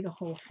just tie the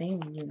whole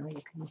thing.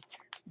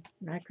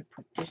 I could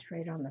put this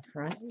right on the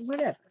front.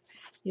 Whatever.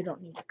 You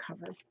don't need a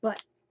cover. But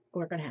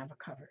we're going to have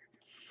a cover.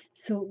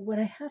 So what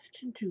I have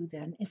to do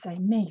then is I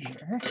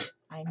measure. If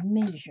I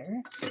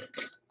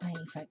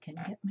can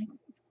get my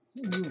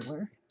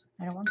ruler.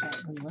 I don't want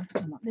that ruler.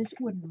 I want this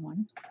wooden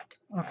one.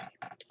 Okay.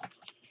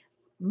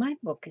 My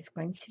book is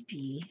going to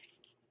be,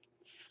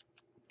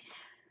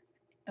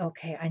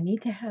 okay, I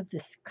need to have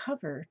this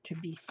cover to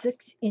be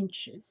 6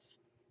 inches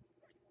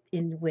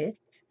in width.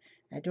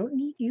 I don't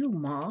need you,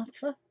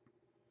 moth. Look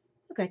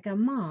like a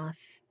moth.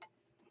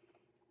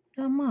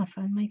 A moth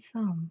on my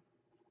thumb.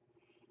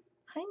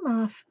 Hi,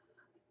 moth.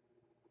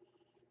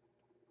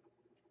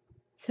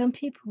 Some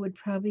people would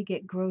probably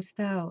get grossed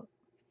out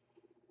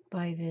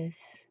by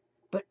this,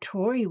 but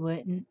Tori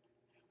wouldn't.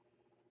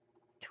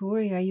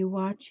 Tori, are you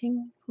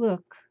watching?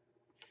 Look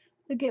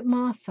at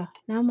Martha.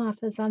 Now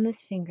Martha's on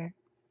this finger.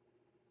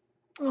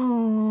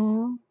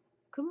 Oh,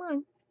 come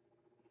on.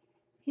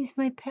 He's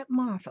my pet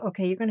moth.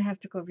 Okay, you're going to have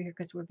to go over here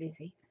because we're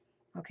busy.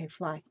 Okay,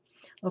 fly.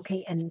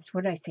 Okay, and it's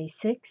what I say,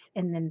 6,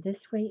 and then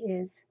this way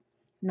is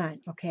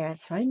 9. Okay,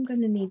 so I'm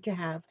going to need to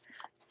have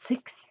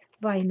 6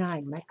 by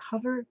 9. My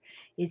cover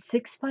is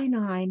 6 by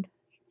 9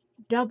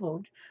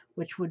 doubled,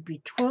 which would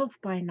be 12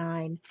 by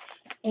 9,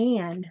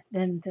 and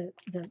then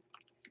the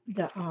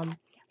the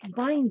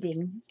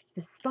binding,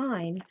 the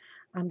spine,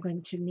 I'm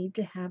going to need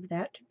to have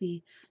that to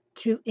be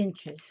 2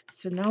 inches.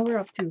 So now we're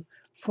up to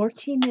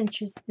 14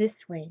 inches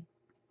this way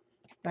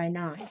by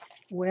 9.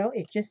 Well,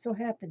 it just so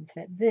happens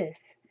that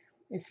this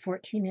is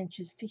 14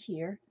 inches to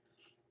here,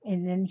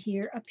 and then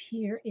here up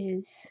here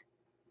is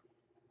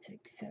 6,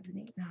 7,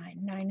 8, 9.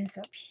 9 is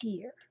up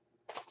here.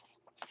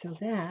 So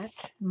that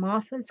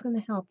Martha is going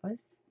to help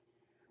us.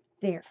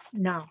 There.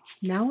 Now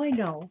I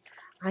know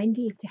I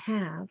need to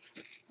have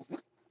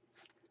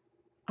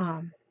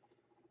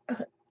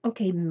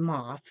okay,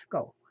 Moth,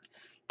 go.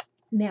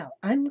 Now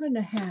I'm going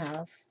to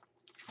have,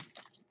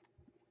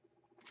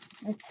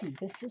 let's see,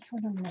 this is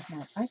what I'm going to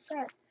have. I've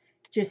got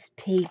just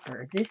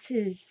paper. This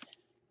is,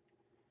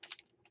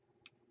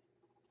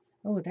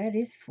 oh, that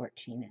is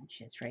 14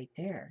 inches right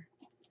there.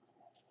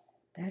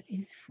 That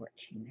is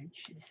 14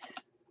 inches.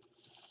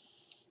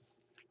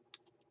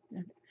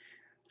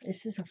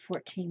 This is a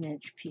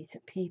 14-inch piece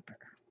of paper.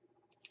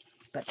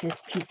 But this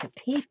piece of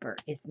paper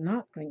is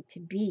not going to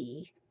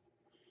be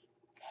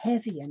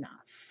heavy enough.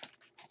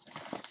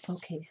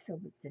 Okay, so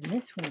then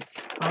this one's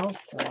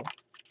also,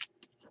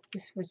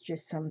 this was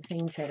just some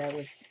things that I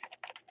was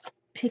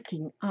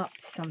picking up,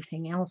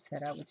 something else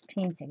that I was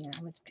painting, and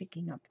I was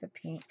picking up the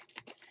paint.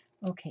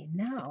 Okay,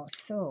 now,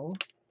 so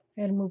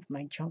I gotta move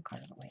my junk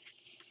out of the way.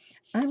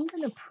 I'm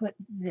gonna put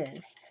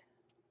this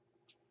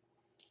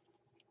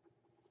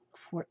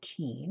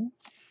 14,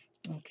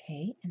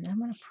 okay, and I'm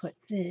gonna put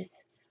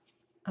this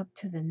up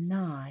to the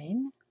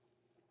 9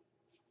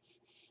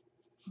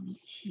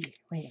 here.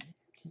 Wait a minute,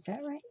 is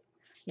that right?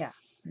 Yeah,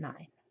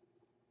 9.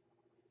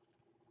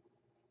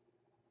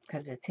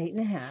 Because it's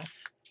 8.5.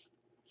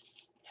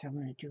 So I'm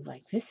going to do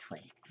like this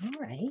way. All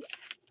right.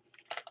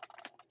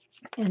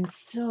 And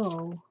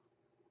so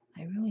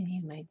I really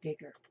need my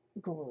bigger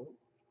glue.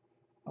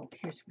 Oh,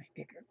 here's my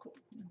bigger glue.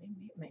 Let me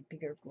make my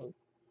bigger glue.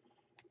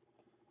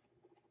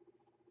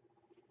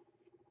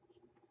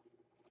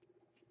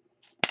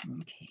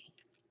 Okay.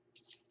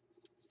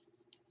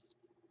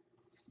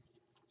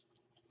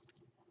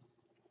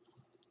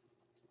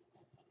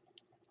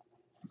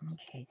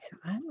 Okay, so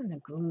I'm going to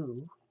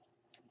glue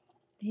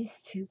these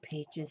 2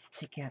 pages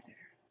together.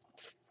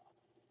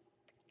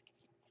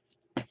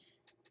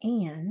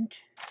 And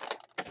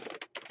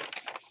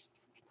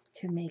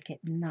to make it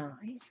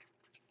 9.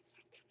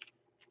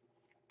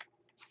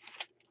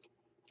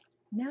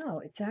 Now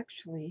it's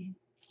actually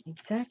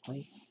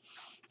exactly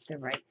the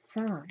right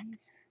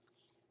size.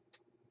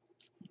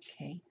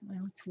 Okay,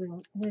 well, it's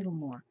a little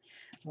more.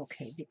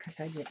 Okay, because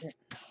I didn't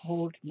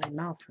hold my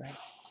mouth right.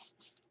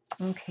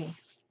 Okay,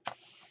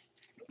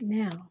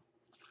 now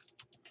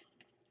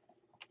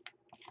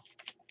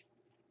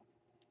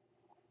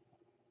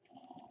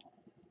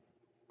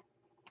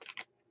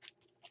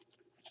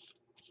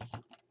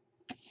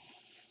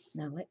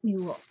let me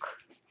look.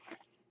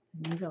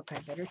 Let me look, I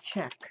better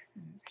check.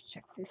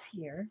 Check this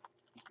here.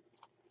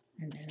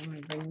 And then I'm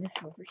going to bring this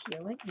over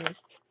here like this.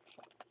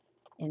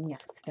 And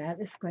yes, that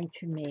is going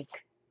to make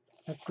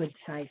a good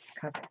sized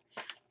cover.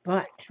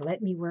 But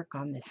let me work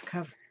on this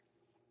cover.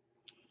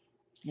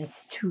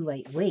 It's too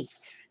lightweight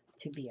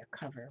to be a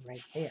cover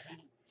right there.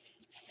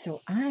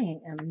 So I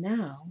am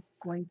now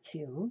going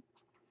to,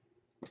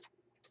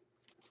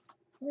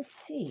 let's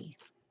see.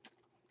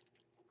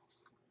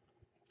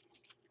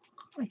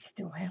 I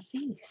still have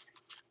these.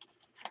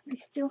 I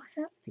still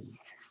have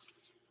these.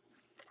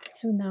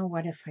 So now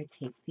what if I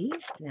take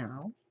these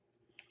now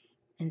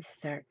and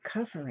start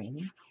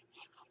covering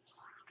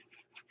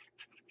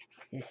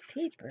this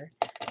paper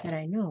that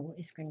I know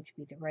is going to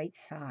be the right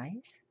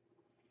size.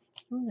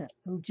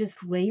 I'll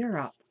just layer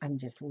up. I'm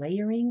just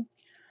layering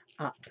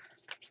up.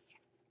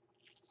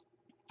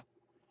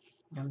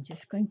 I'm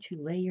just going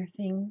to layer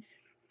things.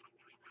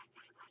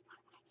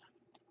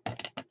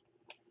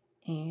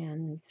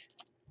 And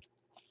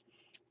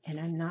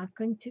I'm not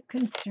going to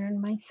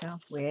concern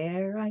myself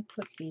where I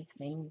put these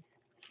things.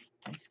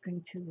 I'm just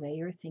going to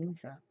layer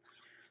things up.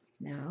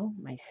 Now,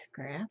 my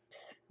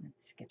scraps,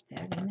 let's get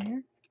that in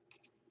there.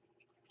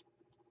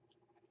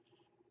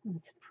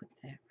 Let's put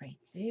that right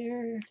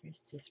there.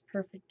 It's as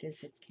perfect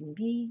as it can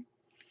be.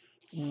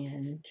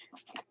 And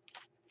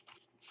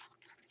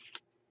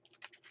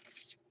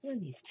what are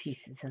these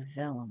pieces of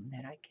vellum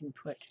that I can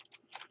put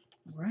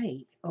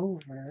right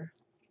over?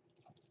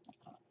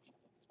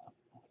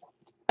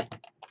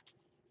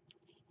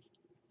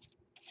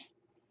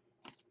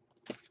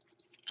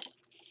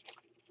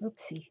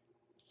 Oopsie.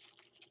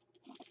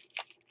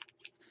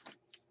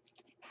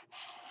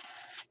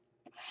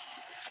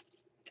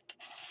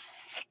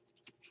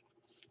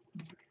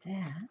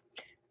 That.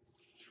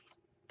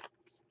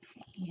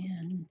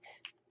 And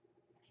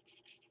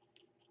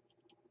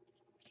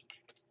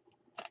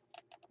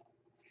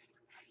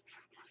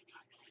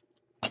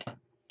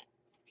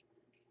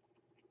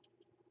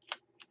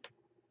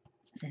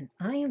then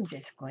I am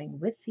just going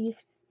with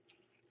these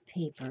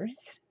papers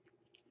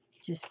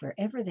just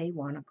wherever they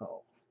want to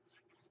go.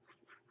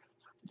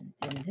 And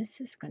then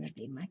this is going to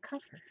be my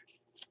cover.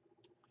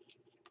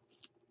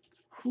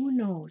 Who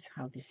knows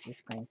how this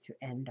is going to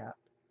end up?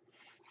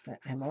 but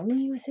I'm only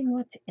using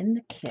what's in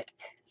the kit.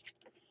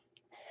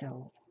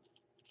 So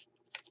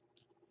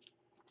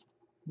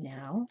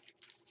now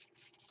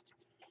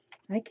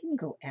I can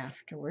go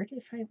afterward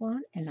if I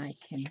want, and I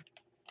can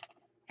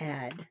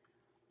add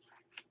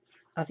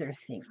other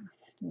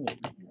things. Maybe,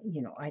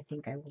 you know, I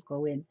think I will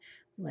go in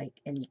like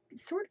and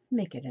sort of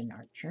make it an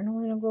art journal,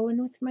 and I'll go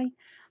in with my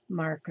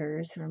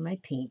markers or my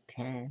paint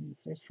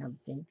pens or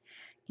something,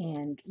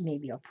 and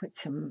maybe I'll put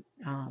some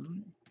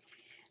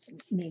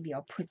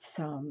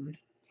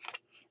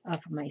of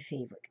my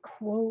favorite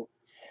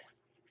quotes,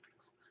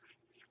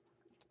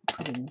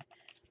 putting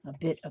a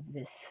bit of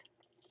this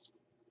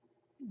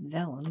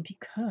vellum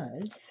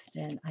because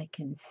then I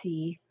can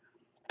see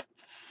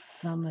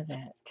some of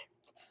that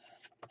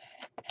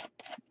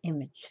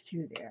image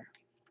through there.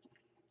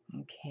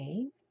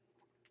 Okay,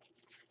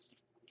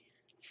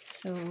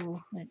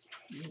 so let's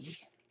see.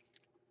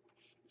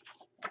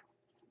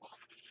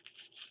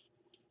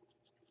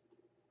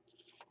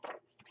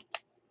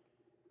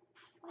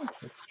 I like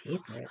this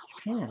paper, it's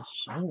kind of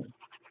shiny.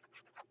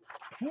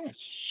 Kind of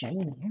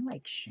shiny. I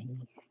like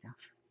shiny stuff.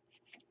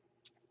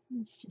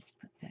 Let's just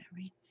put that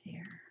right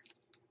there.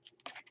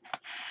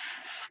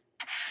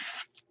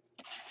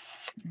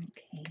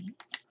 Okay.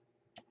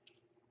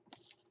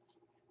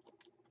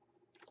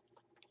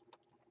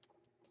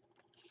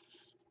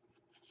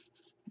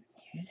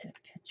 Here's a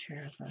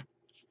picture of a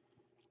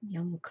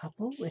young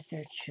couple with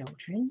their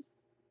children.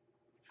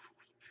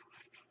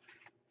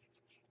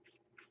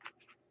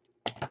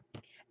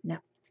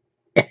 Now,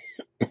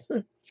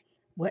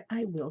 what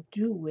I will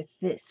do with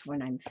this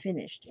when I'm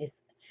finished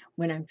is,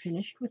 when I'm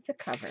finished with the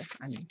cover,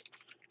 I'm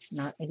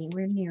not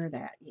anywhere near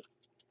that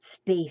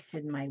space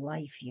in my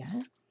life yet,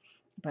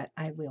 but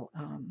I will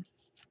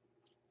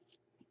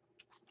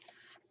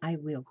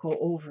go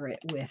over it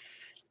with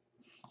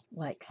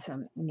like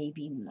some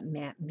maybe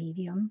matte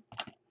medium,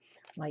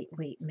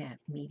 lightweight matte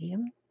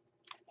medium.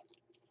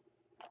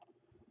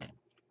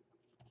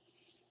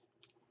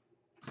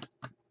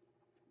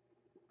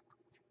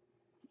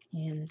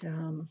 And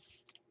oh,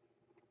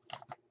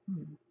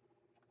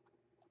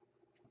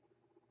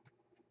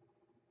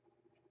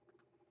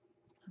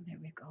 there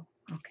we go.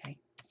 Okay,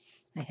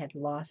 I had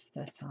lost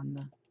us on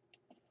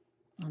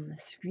the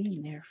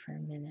screen there for a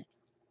minute.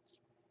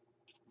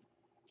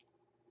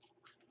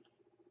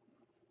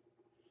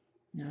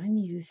 Now I'm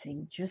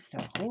using just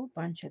a whole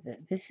bunch of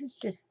this is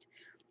just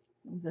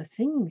the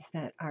things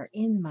that are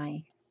in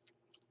my.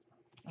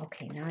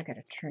 Okay, now I got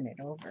to turn it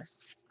over.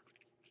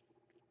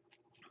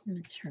 I'm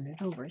gonna turn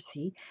it over.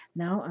 See,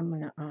 now I'm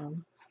gonna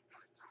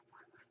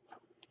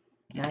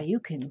now you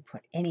can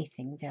put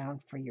anything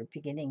down for your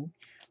beginning,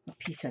 a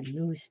piece of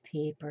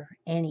newspaper,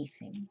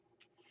 anything,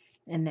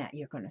 and that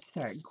you're going to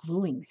start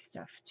gluing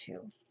stuff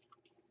to.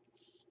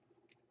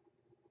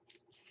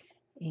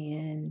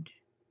 And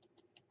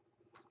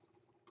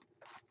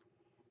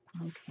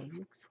okay,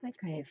 looks like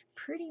I've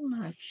pretty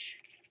much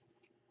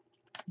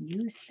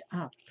used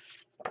up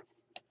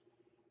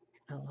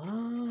a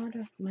lot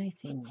of my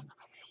things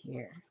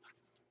here.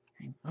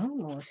 I've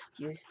almost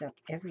used up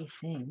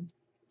everything.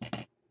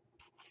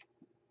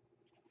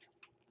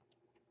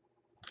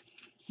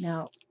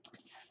 Now,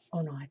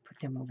 oh no, I put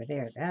them over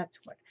there. That's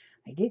what,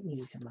 I didn't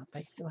use them up.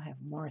 I still have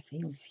more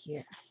things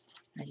here.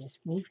 I just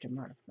moved them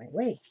out of my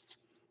way.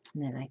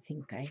 And then I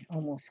think I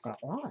almost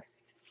got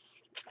lost.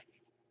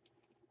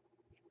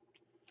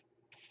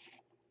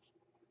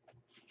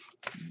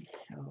 And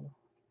so,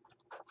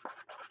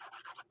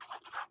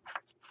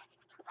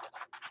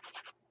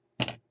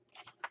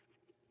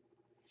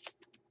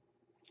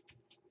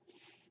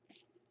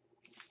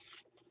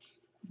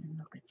 and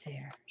look at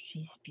there.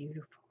 She's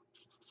beautiful.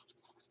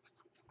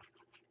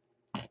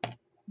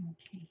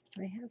 Okay,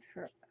 do I have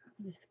her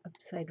this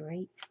upside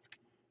right?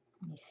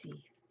 Let me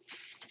see.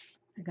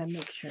 I gotta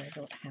make sure I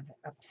don't have it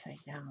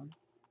upside down.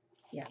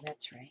 Yeah,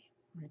 that's right.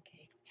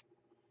 Okay.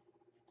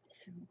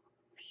 So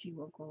she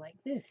will go like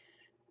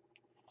this.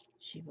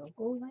 She will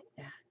go like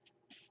that.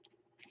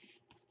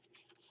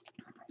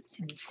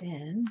 And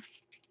then,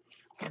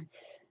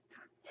 let's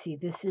see,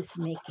 this is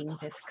making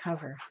this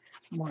cover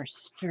more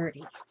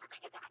sturdy.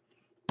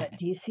 But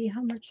do you see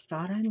how much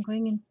thought I'm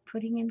going and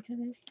putting into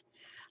this?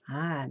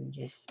 I'm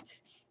just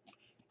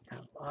a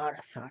lot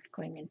of thought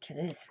going into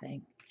this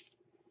thing.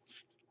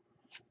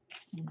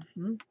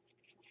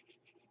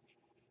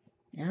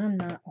 Now I'm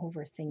not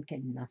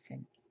overthinking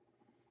nothing.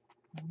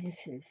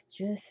 This is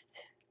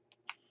just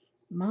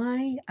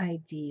my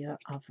idea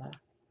of a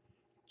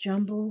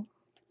jumble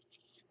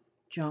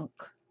junk.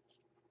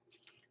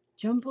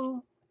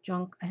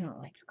 I don't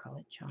like to call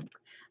it junk.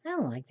 I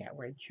don't like that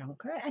word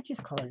junk. I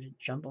just call it a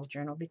jumble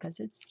journal because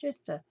it's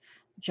just a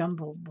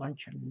jumble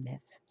bunch of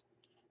mess.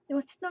 No,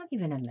 it's not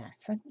even a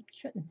mess. I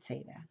shouldn't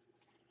say that.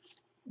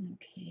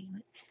 Okay,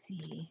 let's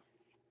see.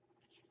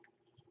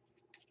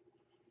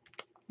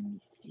 Let me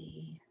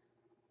see.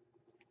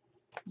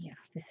 Yeah,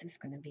 this is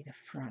going to be the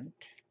front.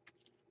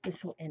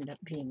 This will end up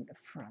being the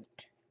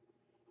front.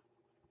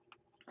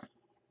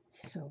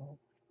 So,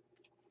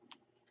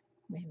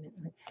 wait a minute,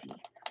 let's see.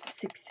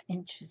 6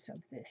 inches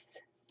of this.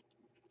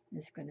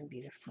 is going to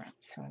be the front.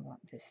 So I want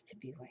this to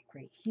be like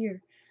right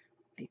here,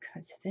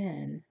 because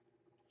then,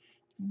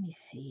 let me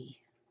see,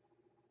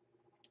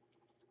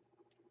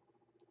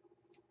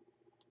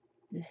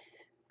 this,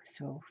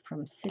 so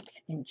from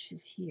 6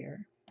 inches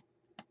here,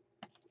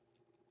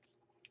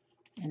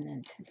 and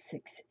then to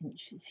 6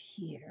 inches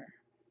here.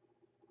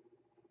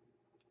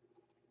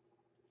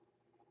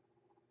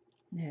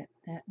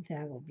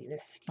 That'll be the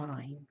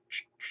spine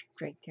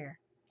right there.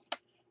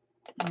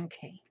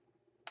 Okay.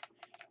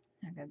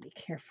 I gotta be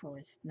careful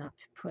as not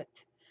to put,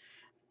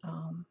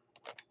 oh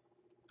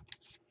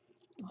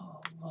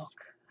look,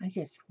 I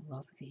just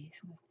love these.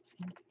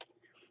 I'm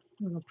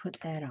gonna put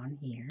that on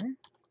here.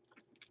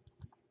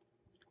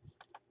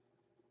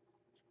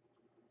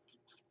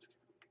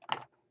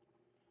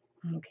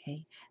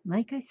 Okay,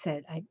 like I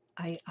said,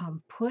 I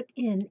put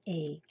in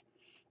a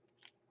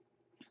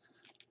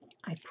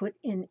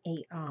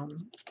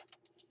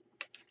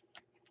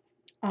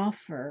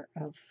offer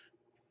of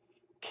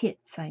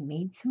kits. I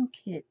made some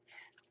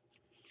kits.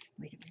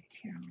 Wait a minute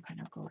here. I'm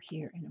gonna go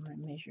here and I'm gonna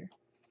measure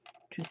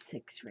to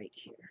 6 right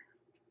here,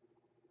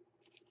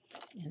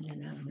 and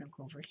then I'm gonna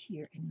go over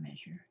here and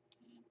measure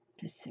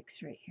to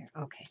 6 right here.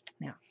 Okay,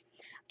 now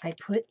I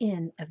put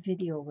in a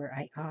video where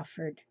I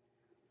offered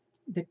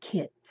the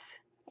kits.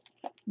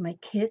 My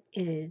kit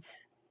is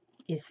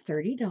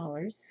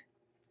 $30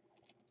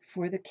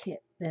 for the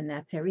kit. Then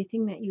that's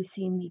everything that you've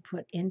seen me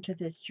put into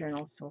this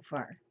journal so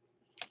far.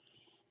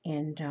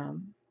 And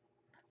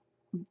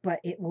but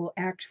it will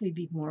actually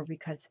be more,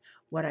 because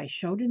what I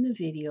showed in the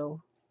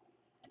video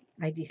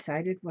I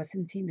decided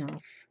wasn't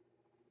enough.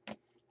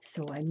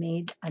 So I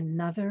made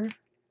another.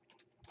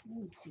 Let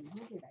me see,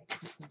 where did I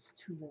put those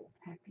 2 little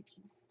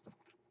packages?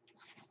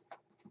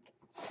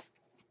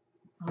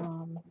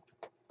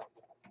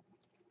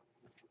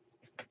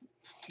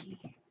 Let's see.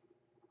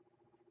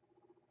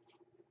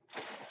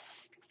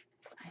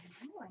 I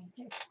know I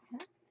just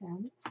had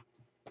them.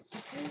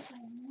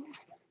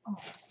 Oh.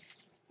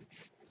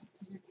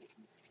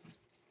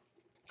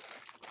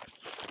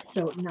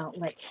 So now,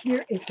 like,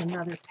 here is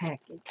another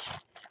package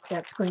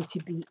that's going to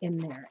be in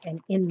there. And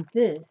in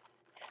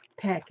this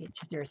package,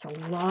 there's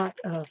a lot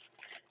of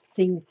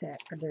things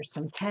there's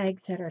some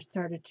tags that are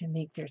started to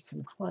make. There's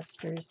some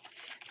clusters.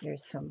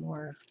 There's some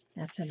more.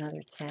 That's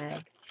another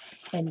tag.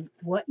 And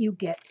what you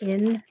get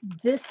in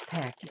this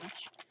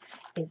package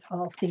is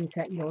all things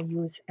that you'll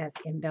use as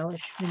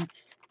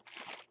embellishments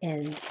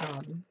and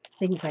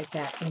things like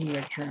that in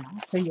your journal.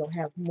 So you'll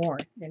have more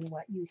than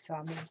what you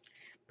saw me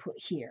put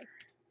here.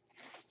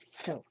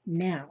 So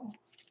now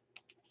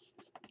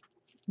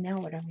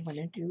what I'm going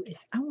to do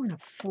is I want to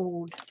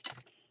fold.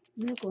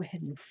 I'm going to go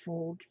ahead and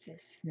fold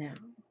this now.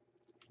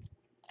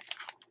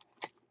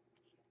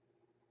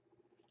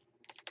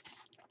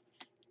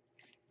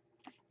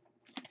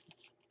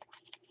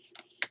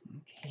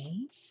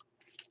 Okay.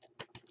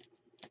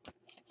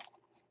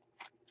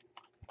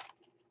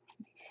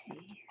 Let's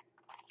see.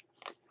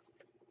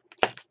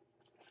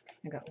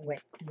 I got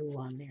wet glue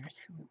on there,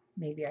 so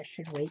maybe I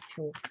should wait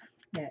till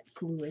that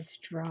glue is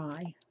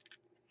dry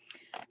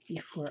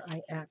before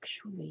I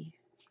actually.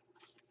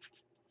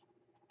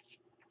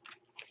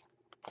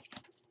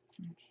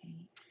 Okay,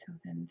 so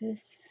then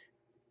this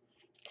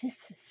is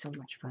so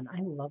much fun.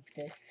 I love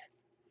this.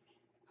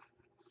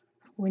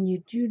 When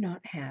you do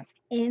not have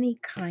any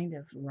kind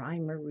of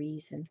rhyme or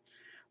reason,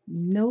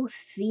 no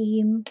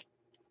theme,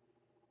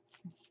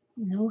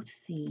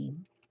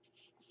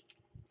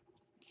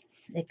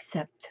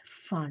 except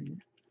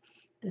fun.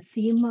 The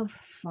theme of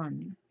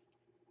fun.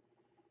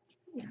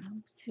 Yeah.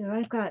 So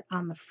I've got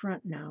on the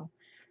front now,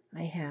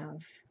 I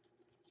have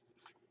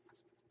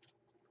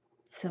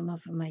some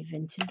of my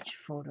vintage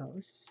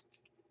photos.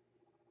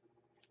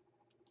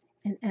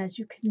 And as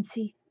you can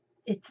see,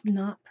 it's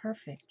not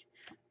perfect.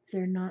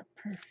 They're not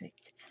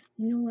perfect.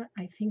 You know what?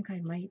 I think I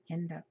might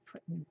end up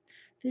putting,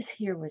 this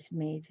here was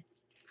made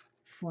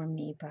for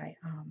me by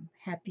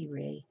Happy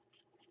Ray.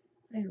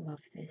 I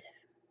love this.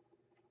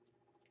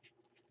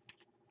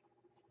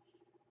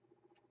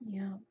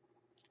 Yeah.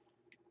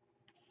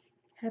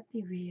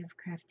 Happy Ray of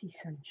Crafty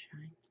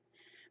Sunshine.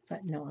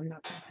 But no, I'm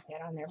not going to put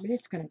that on there. But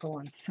it's going to go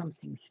on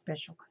something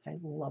special because I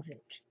love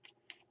it.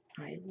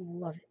 I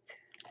love it.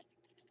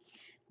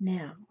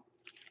 Now,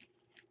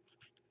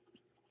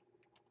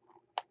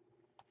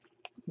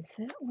 is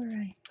that where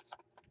I'm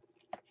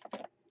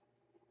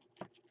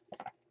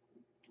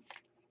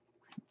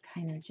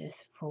kind of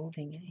just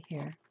folding it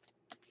here.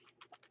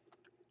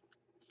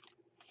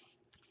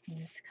 I'm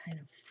just kind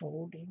of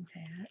folding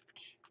that.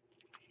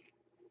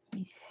 Let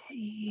me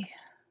see.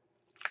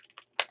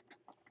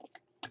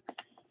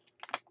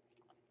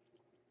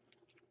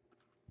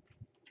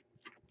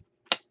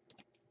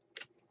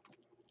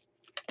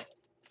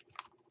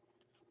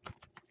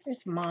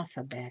 There's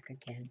Martha back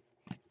again.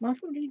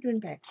 Martha, what are you doing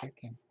back here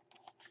again?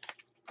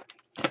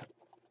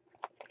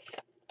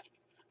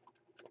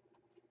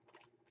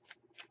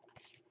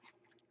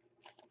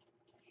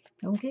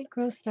 Don't get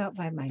grossed out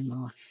by my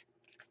moth.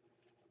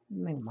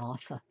 My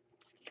Martha.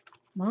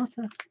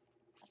 Martha.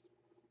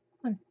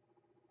 Come on.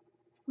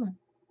 Come on.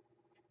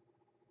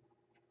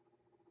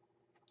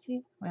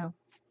 See, well,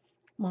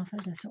 Martha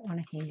doesn't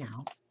want to hang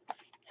out.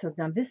 So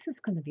now this is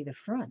going to be the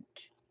front.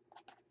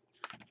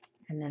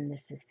 And then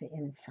this is the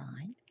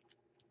inside.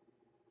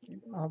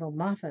 Although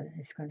Martha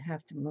is going to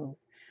have to move.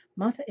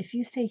 Martha, if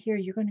you stay here,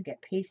 you're going to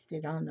get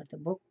pasted onto the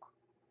book.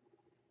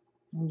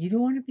 And you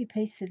don't want to be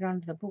pasted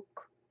onto the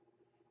book.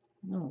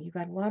 No, you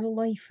got a lot of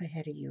life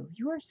ahead of you.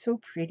 You are so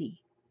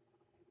pretty.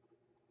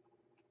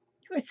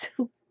 You are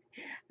so...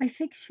 I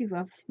think she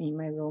loves me,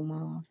 my little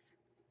moth.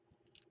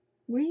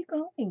 Where are you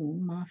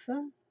going,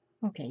 Martha?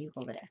 Okay, you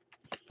go over there.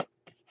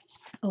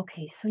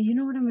 Okay, so you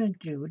know what I'm going to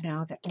do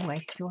now that... Oh, I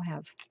still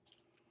have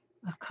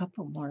a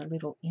couple more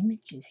little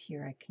images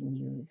here I can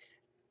use.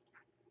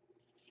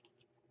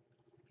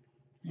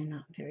 They're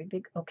not very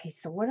big. Okay,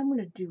 so what I'm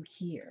going to do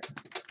here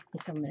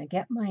is I'm going to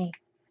get my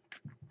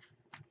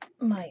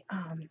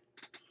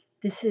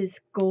this is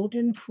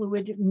golden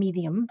fluid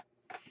medium.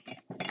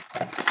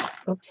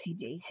 Oopsie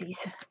daisies.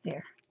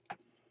 There.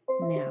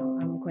 Now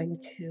I'm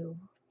going to...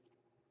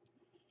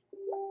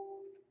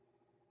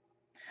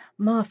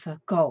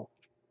 Martha, go.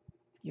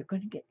 You're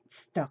going to get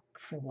stuck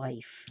for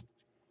life.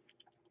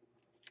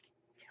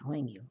 I'm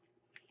telling you.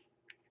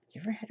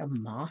 You ever had a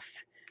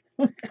moth?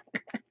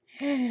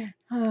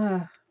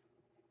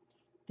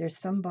 There's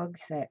some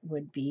bugs that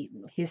would be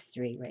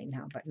history right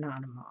now, but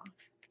not a moth.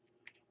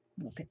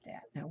 Look at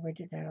that. Now, where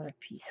did that other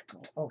piece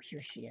go? Oh,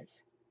 here she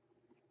is.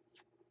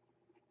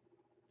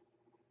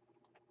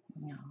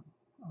 No.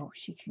 Oh,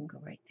 she can go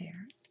right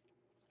there.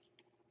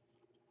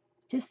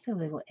 Just the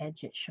little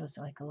edge, it shows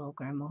like a little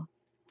grandma.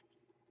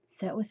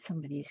 So that was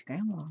somebody's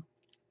grandma.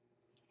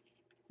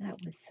 That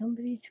was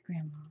somebody's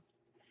grandma.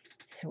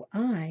 So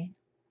I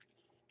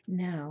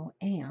now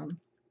am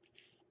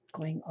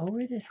going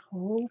over this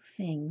whole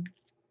thing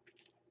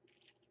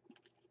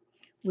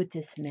with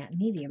this matte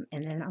medium,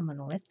 and then I'm going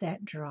to let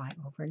that dry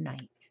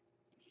overnight.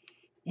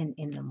 And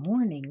in the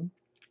morning,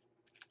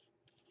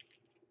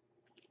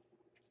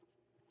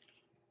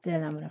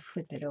 then I'm going to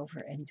flip it over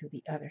and do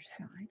the other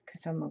side,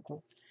 because I'm going to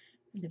go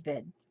to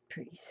bed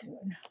pretty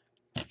soon.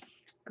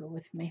 Go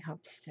with my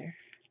hubster.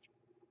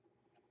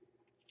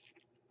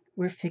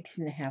 We're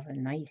fixing to have a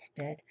nice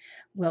bed.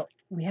 Well,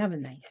 we have a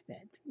nice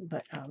bed,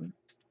 but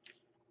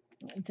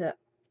the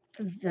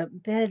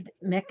bed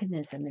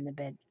mechanism in the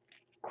bed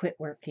quit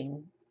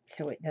working,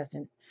 so it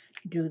doesn't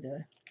do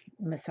the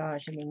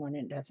massage anymore, and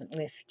it doesn't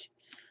lift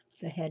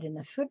the head and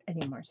the foot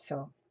anymore.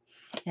 So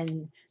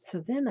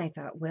then I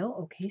thought, well,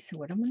 okay, so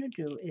what I'm going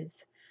to do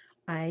is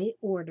I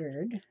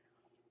ordered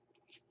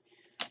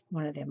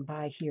one of them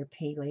buy here,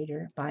 pay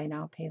later, buy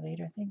now, pay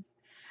later things.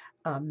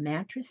 A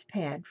mattress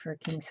pad for a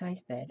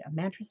king-size bed, a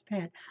mattress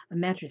pad, a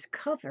mattress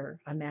cover,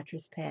 a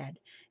mattress pad,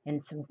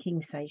 and some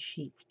king-size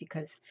sheets,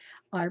 because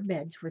our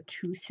beds were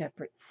two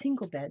separate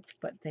single beds,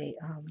 but they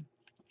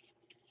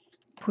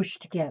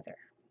pushed together.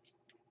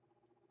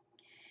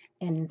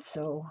 And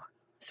so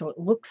it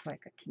looks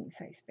like a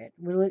king-size bed.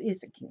 Well, it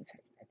is a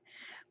king-size bed.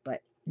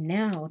 But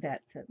now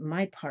that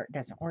my part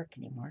doesn't work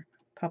anymore,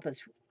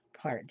 Papa's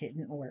part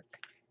didn't work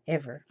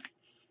ever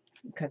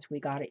because we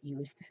got it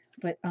used.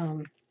 But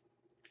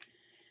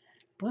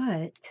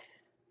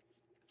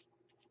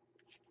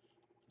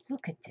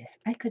look at this.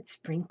 I could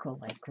sprinkle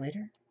like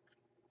glitter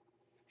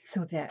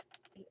so that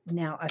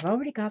now I've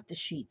already got the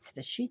sheets.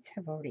 The sheets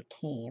have already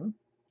came,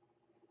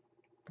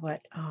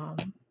 but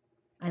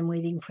I'm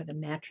waiting for the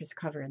mattress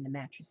cover and the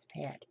mattress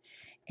pad.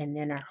 And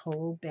then our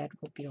whole bed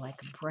will be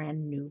like a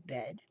brand new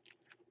bed.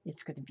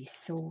 It's going to be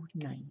so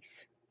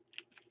nice.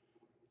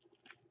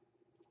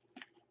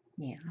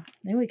 Yeah,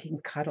 then we can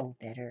cuddle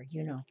better,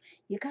 you know.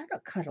 You gotta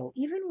cuddle.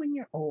 Even when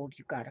you're old,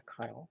 you gotta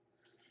cuddle.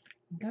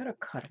 You gotta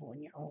cuddle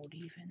when you're old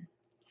even.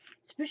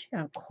 Especially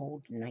on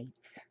cold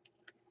nights.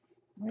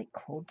 I like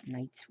cold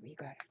nights where you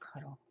gotta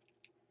cuddle.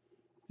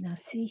 Now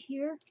see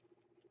here?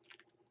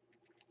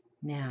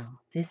 Now,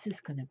 this is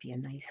going to be a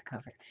nice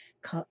cover.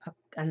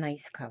 A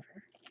nice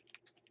cover.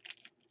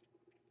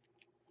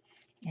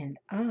 And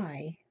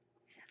I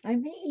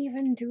may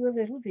even do a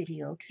little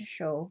video to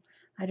show.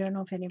 I don't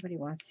know if anybody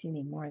wants to see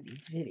any more of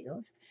these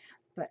videos,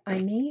 but I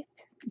may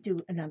do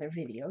another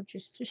video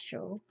just to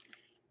show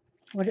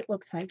what it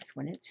looks like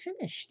when it's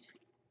finished.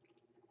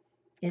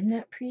 Isn't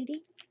that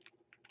pretty?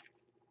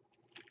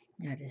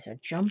 That is a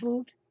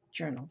jumbled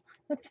journal.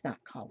 Let's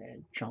not call it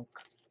a junk,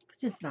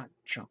 because it's not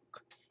junk.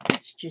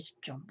 It's just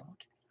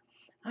jumbled.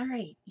 All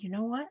right, you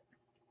know what?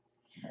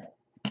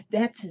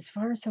 That's as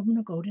far as I'm going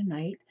to go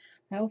tonight.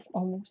 That was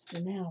almost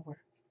an hour.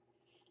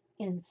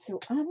 And so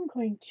I'm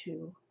going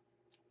to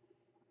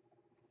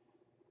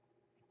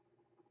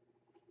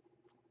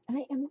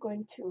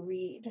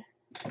read.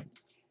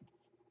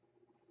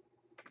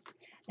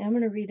 I'm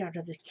going to read out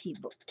of the tea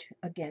book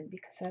again,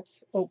 because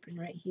that's open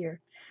right here.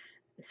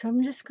 So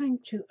I'm just going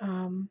to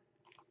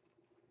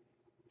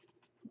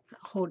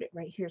hold it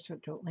right here so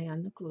it don't lay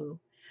on the glue.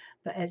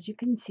 But as you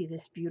can see,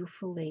 this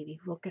beautiful lady,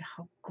 look at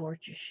how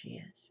gorgeous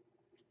she is.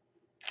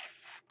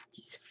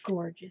 She's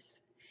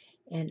gorgeous.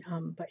 And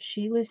but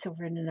she lives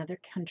over in another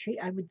country.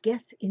 I would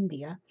guess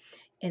India,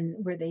 and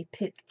where they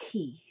pick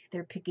tea.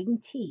 They're picking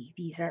tea.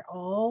 These are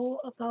all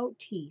about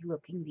tea,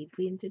 looking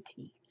deeply into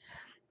tea.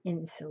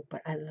 And so,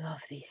 but I love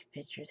these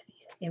pictures.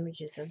 These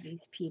images of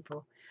these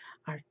people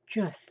are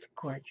just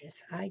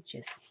gorgeous. I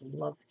just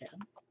love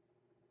them.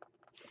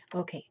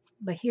 Okay,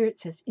 but here it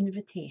says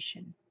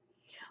invitation.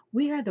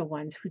 We are the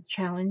ones who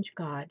challenge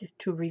God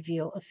to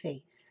reveal a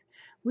face.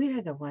 We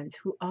are the ones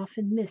who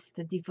often miss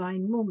the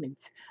divine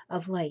moments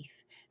of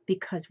life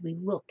because we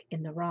look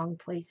in the wrong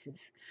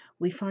places.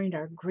 We find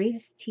our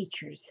greatest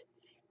teachers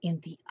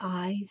in the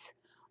eyes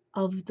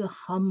of the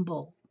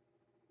humble.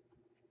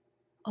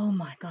 Oh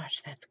my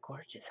gosh, that's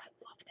gorgeous. I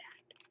love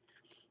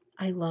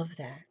that. I love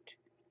that.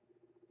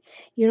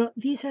 You know,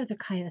 these are the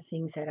kind of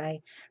things that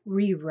I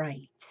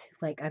rewrite.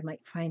 Like I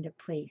might find a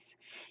place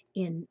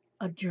in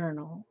a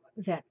journal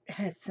that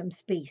has some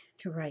space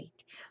to write.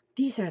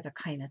 These are the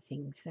kind of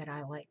things that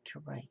I like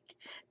to write.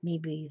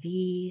 Maybe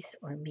these,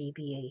 or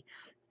maybe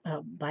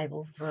a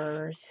Bible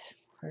verse,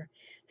 or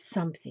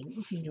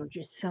something. You know,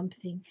 just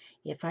something.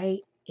 If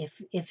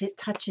it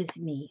touches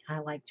me, I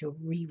like to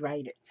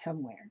rewrite it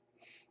somewhere.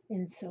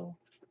 And so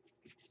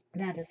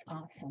that is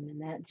awesome,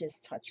 and that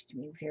just touched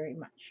me very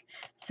much.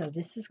 So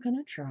this is going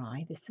to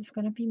dry. This is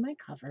going to be my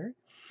cover.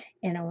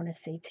 And I want to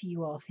say to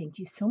you all, thank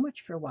you so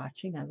much for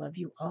watching. I love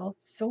you all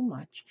so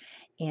much.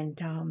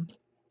 And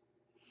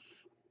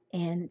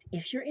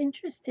if you're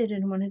interested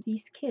in one of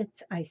these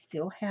kits, I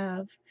still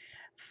have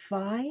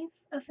 5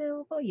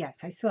 available.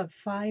 Yes, I still have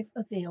 5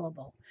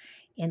 available.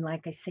 And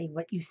like I say,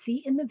 what you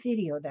see in the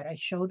video that I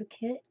show the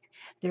kit,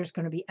 there's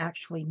going to be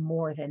actually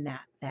more than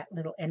that. That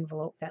little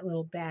envelope, that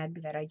little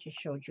bag that I just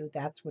showed you,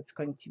 that's what's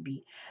going to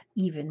be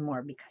even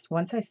more. Because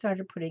once I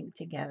started putting it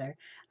together,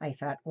 I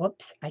thought,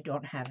 whoops, I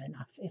don't have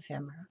enough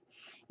ephemera.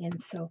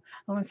 And so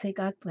I want to say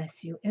God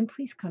bless you. And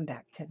please come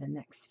back to the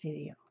next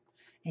video.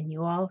 And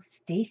you all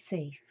stay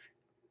safe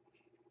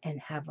and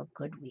have a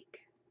good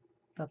week.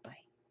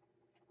 Bye-bye.